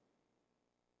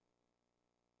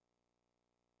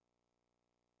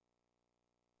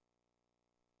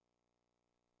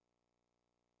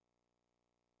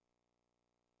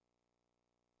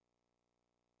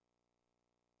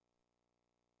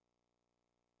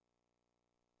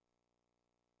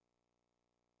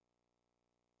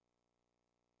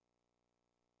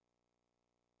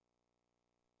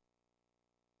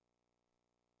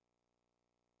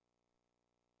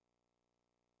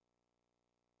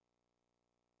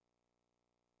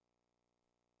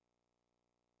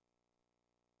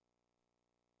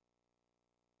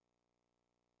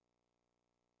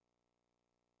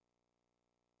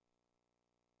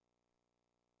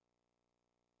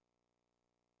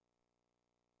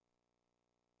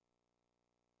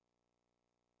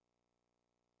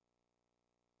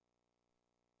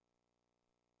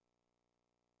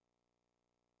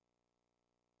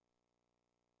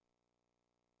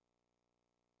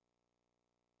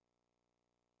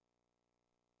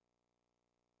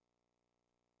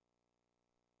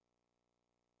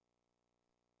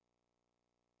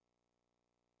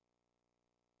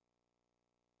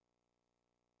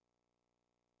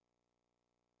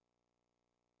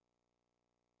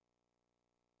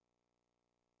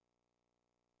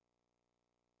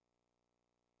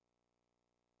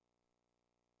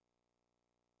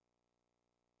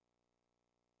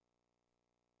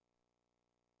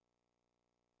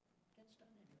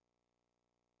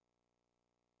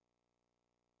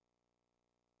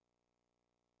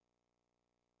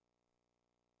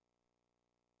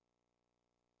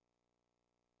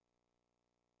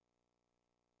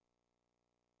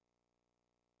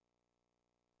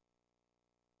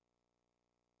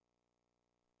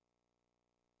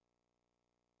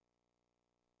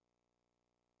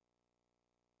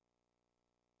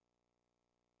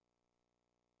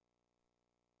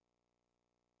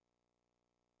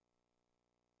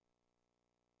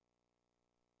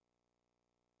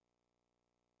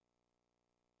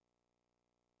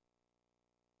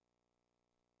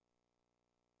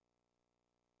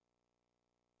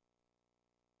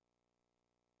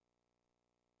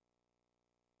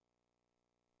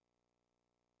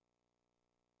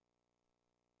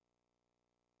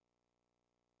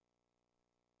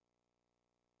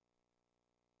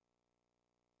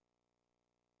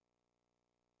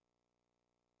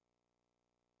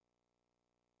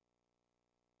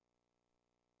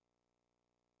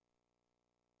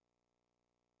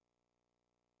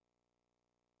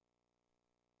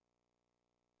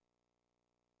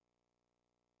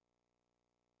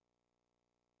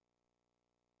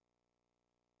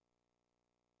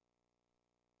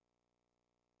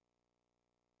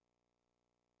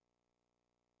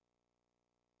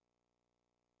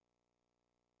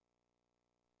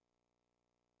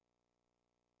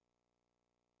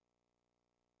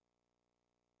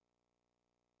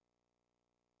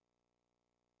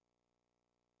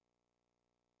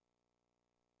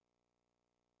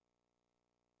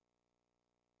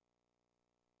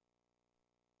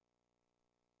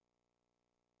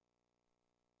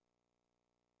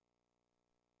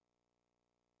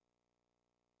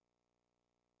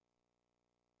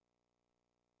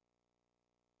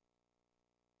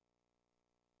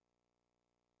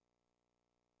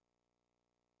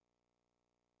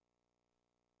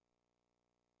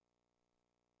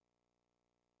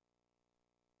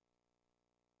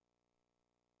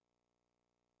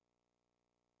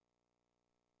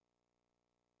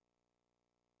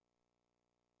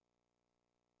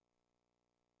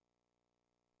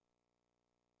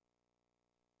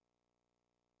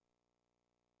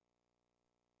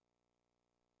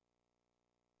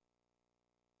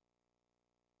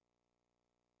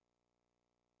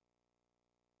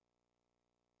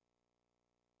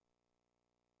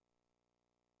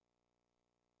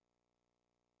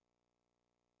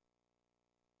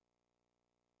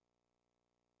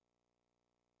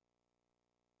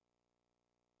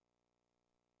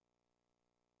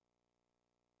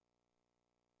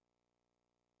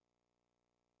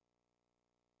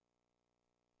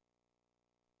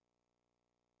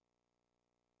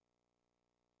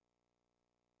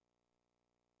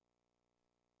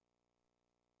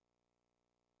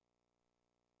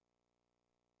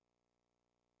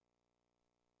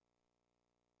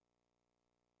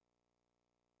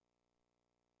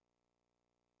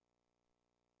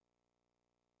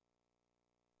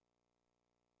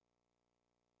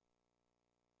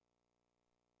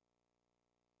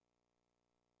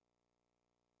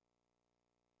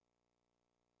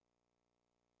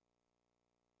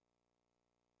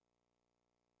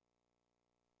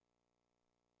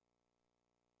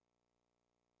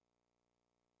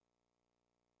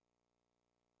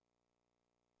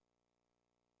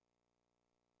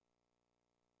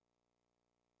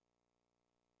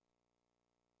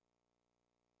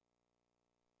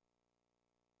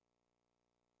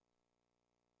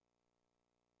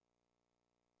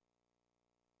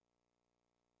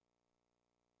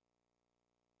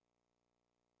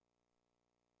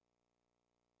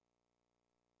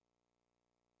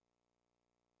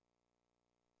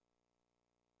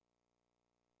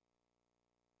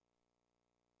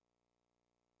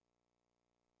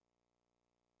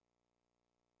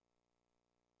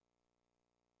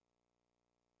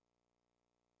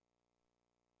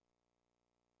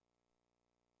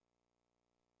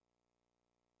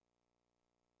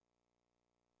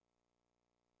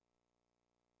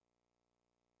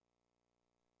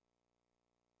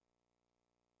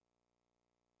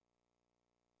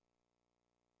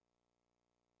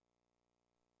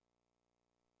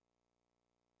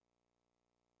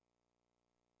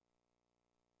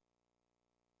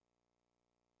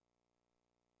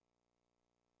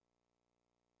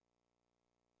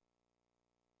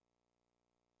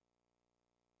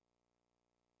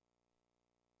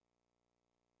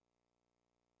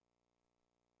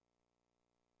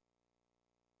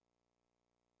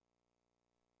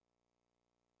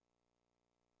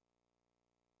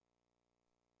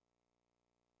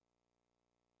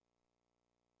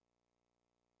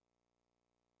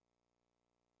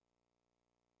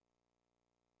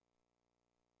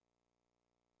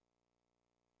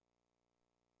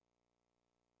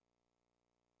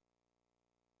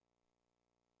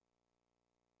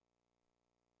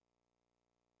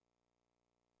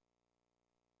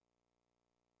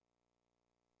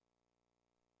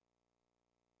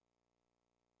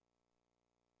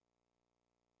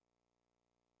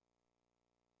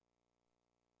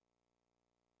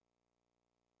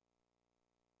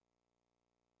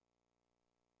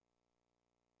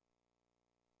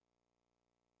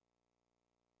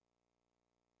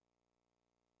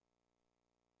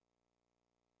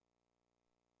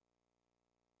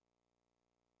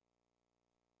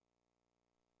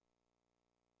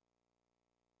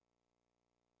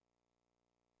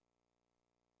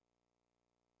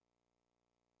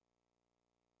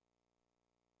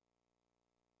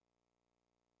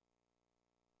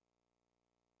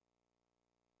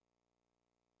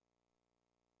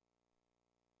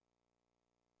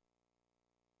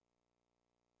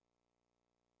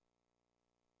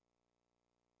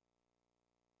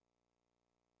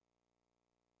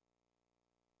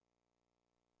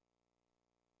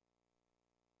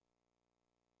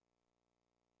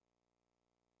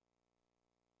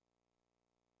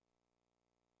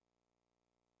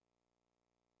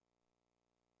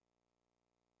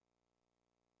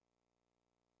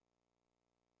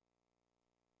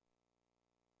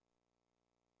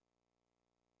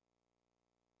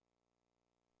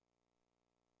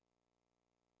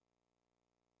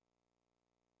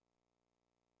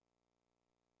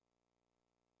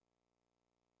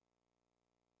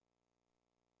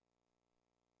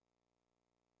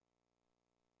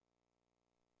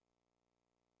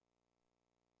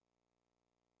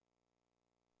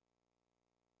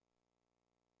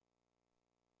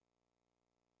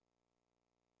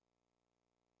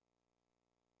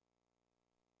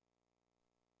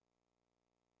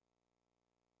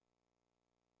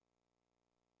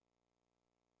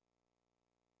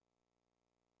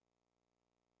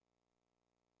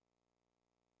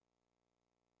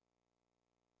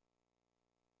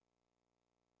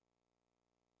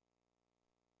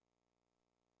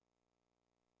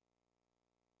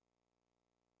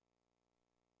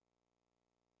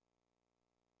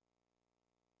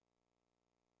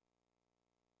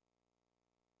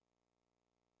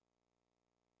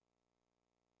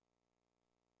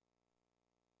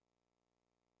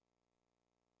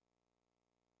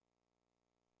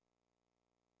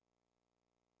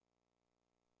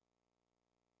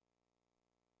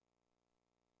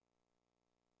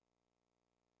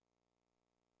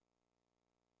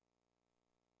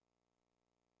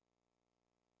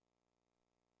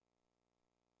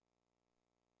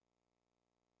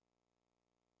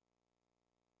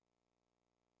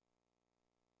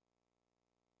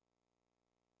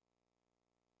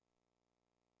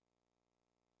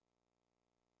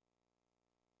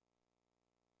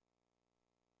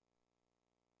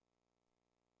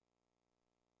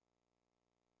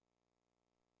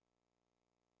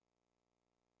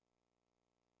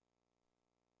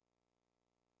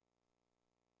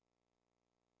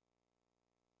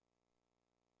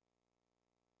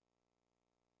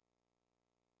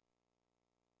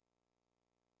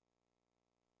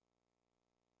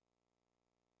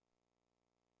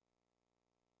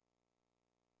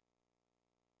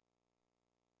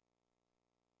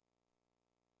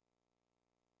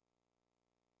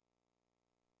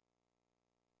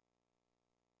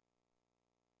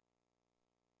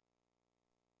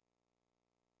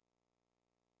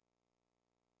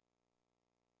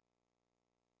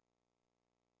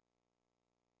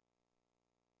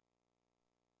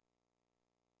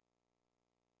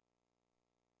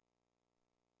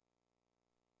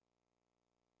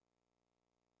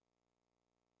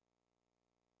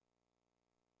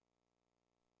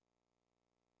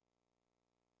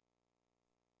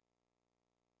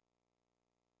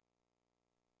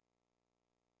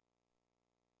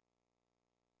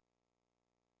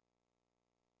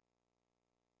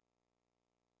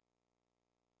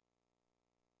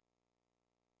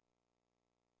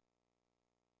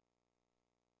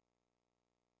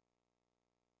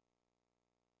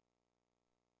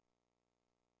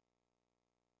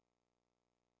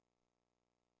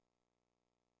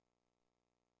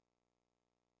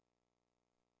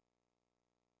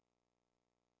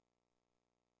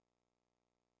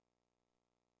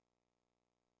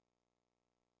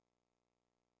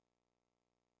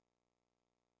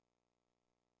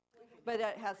But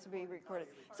that has to be recorded.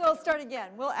 So I'll start again.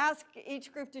 We'll ask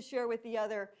each group to share with the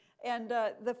other. And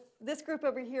this group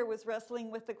over here was wrestling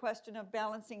with the question of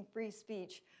balancing free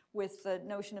speech with the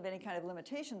notion of any kind of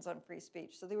limitations on free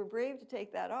speech. So they were brave to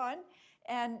take that on.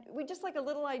 And we'd just like a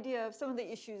little idea of some of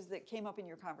the issues that came up in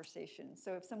your conversation.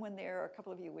 So if someone there, or a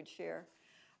couple of you would share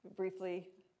briefly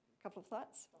a couple of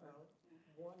thoughts. Well,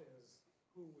 one is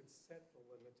who would set the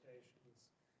limitations,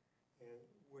 and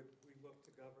would we look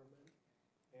to government?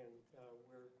 And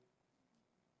we're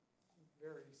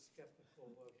very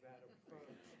skeptical of that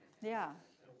approach. Yeah,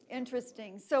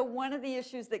 interesting. So one of the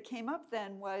issues that came up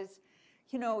then was,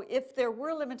 you know, if there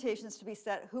were limitations to be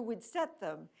set, who would set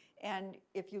them? And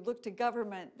if you look to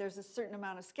government, there's a certain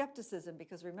amount of skepticism,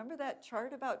 because remember that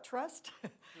chart about trust?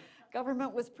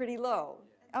 Government was pretty low.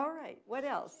 All right, what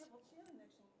else? Well, Shannon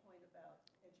mentioned a point about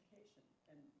education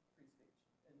and free speech,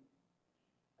 and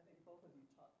I think both of you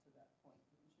talked to that point,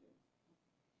 didn't you?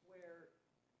 Where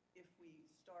if we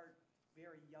start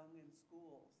very young in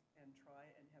schools and try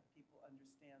and have people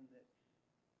understand that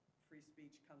free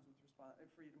speech comes with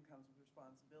freedom comes with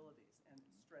responsibilities, and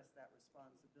stress that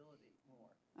responsibility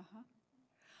more.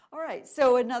 All right,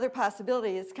 so another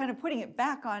possibility is kind of putting it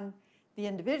back on the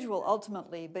individual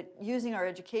ultimately, but using our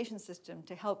education system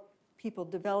to help people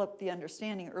develop the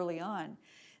understanding early on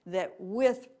that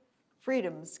with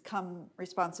freedoms come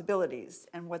responsibilities,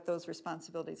 and what those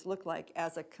responsibilities look like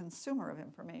as a consumer of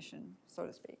information, so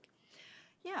to speak.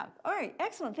 Yeah, all right,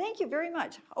 excellent, thank you very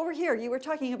much. Over here, they were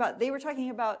talking about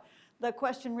the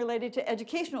question related to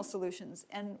educational solutions,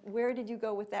 and where did you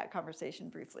go with that conversation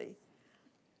briefly?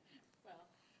 Well,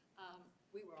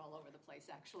 we were all over the place,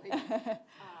 actually.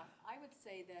 I would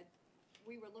say that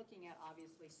we were looking at,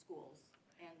 obviously, schools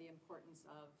and the importance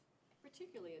of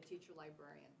particularly a teacher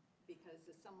librarian, because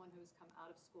as someone who's come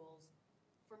out of schools,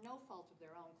 for no fault of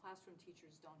their own, classroom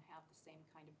teachers don't have the same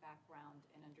kind of background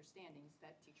and understandings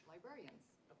that teacher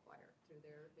librarians acquire through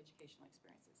their educational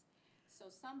experiences.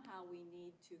 So somehow we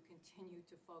need to continue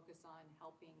to focus on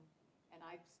helping, and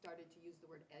I've started to use the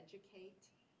word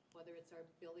educate, whether it's our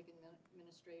building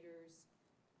administrators,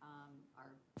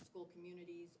 our school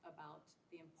communities, about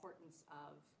the importance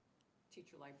of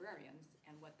teacher librarians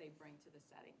and what they bring to the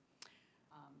setting.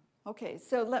 Okay,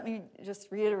 so let me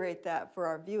just reiterate that for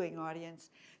our viewing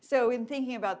audience. So in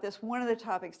thinking about this, one of the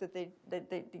topics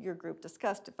that your group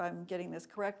discussed, if I'm getting this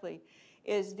correctly,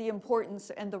 is the importance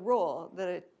and the role that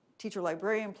a teacher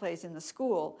librarian plays in the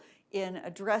school in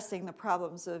addressing the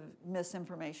problems of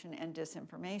misinformation and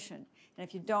disinformation. And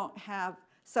if you don't have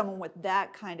someone with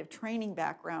that kind of training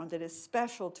background that is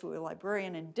special to a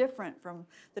librarian and different from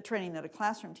the training that a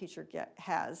classroom teacher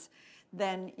has,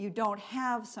 then you don't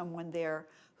have someone there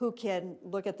who can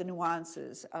look at the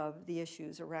nuances of the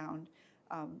issues around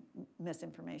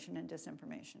misinformation and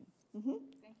disinformation.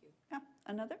 Thank you. Yeah,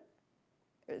 another?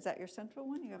 Is that your central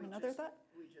one? You have another thought?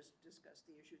 We just discussed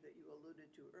the issue that you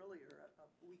alluded to earlier.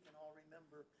 We can all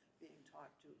remember being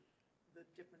taught to the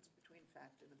difference between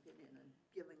fact and opinion, and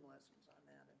giving lessons on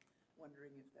that, and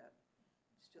wondering if that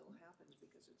still happens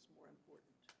because it's more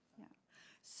important. Yeah.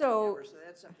 So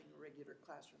that's something a regular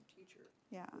classroom teacher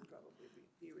would probably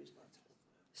be responsible for.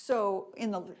 So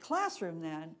in the classroom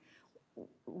then,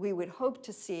 we would hope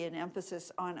to see an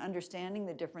emphasis on understanding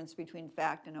the difference between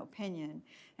fact and opinion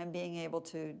and being able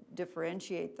to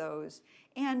differentiate those.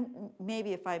 And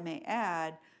maybe, if I may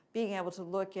add, being able to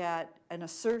look at an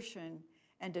assertion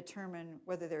and determine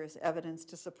whether there is evidence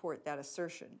to support that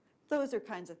assertion. Those are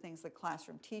kinds of things that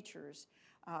classroom teachers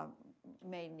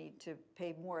may need to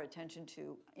pay more attention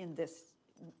to in this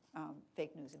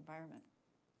fake news environment.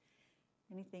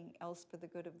 Anything else for the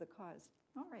good of the cause?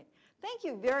 All right, thank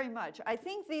you very much. I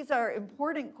think these are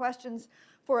important questions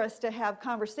for us to have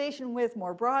conversation with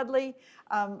more broadly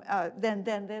than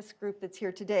this group that's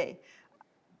here today.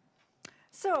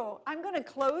 So I'm going to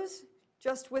close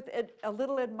just with a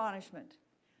little admonishment.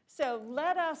 So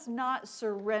let us not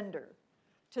surrender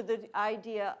to the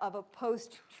idea of a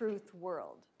post-truth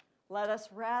world. Let us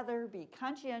rather be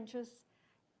conscientious,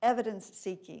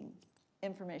 evidence-seeking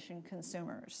information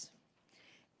consumers.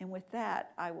 And with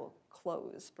that, I will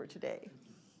close for today.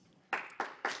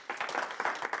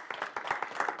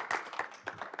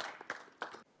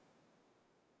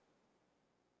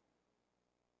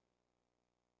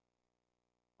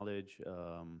 Acknowledge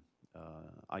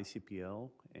ICPL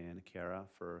and Kara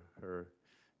for her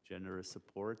generous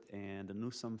support, and the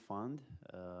Newsome Fund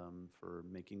for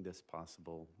making this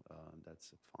possible.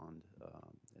 That's a fund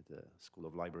at the School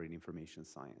of Library and Information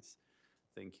Science.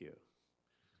 Thank you.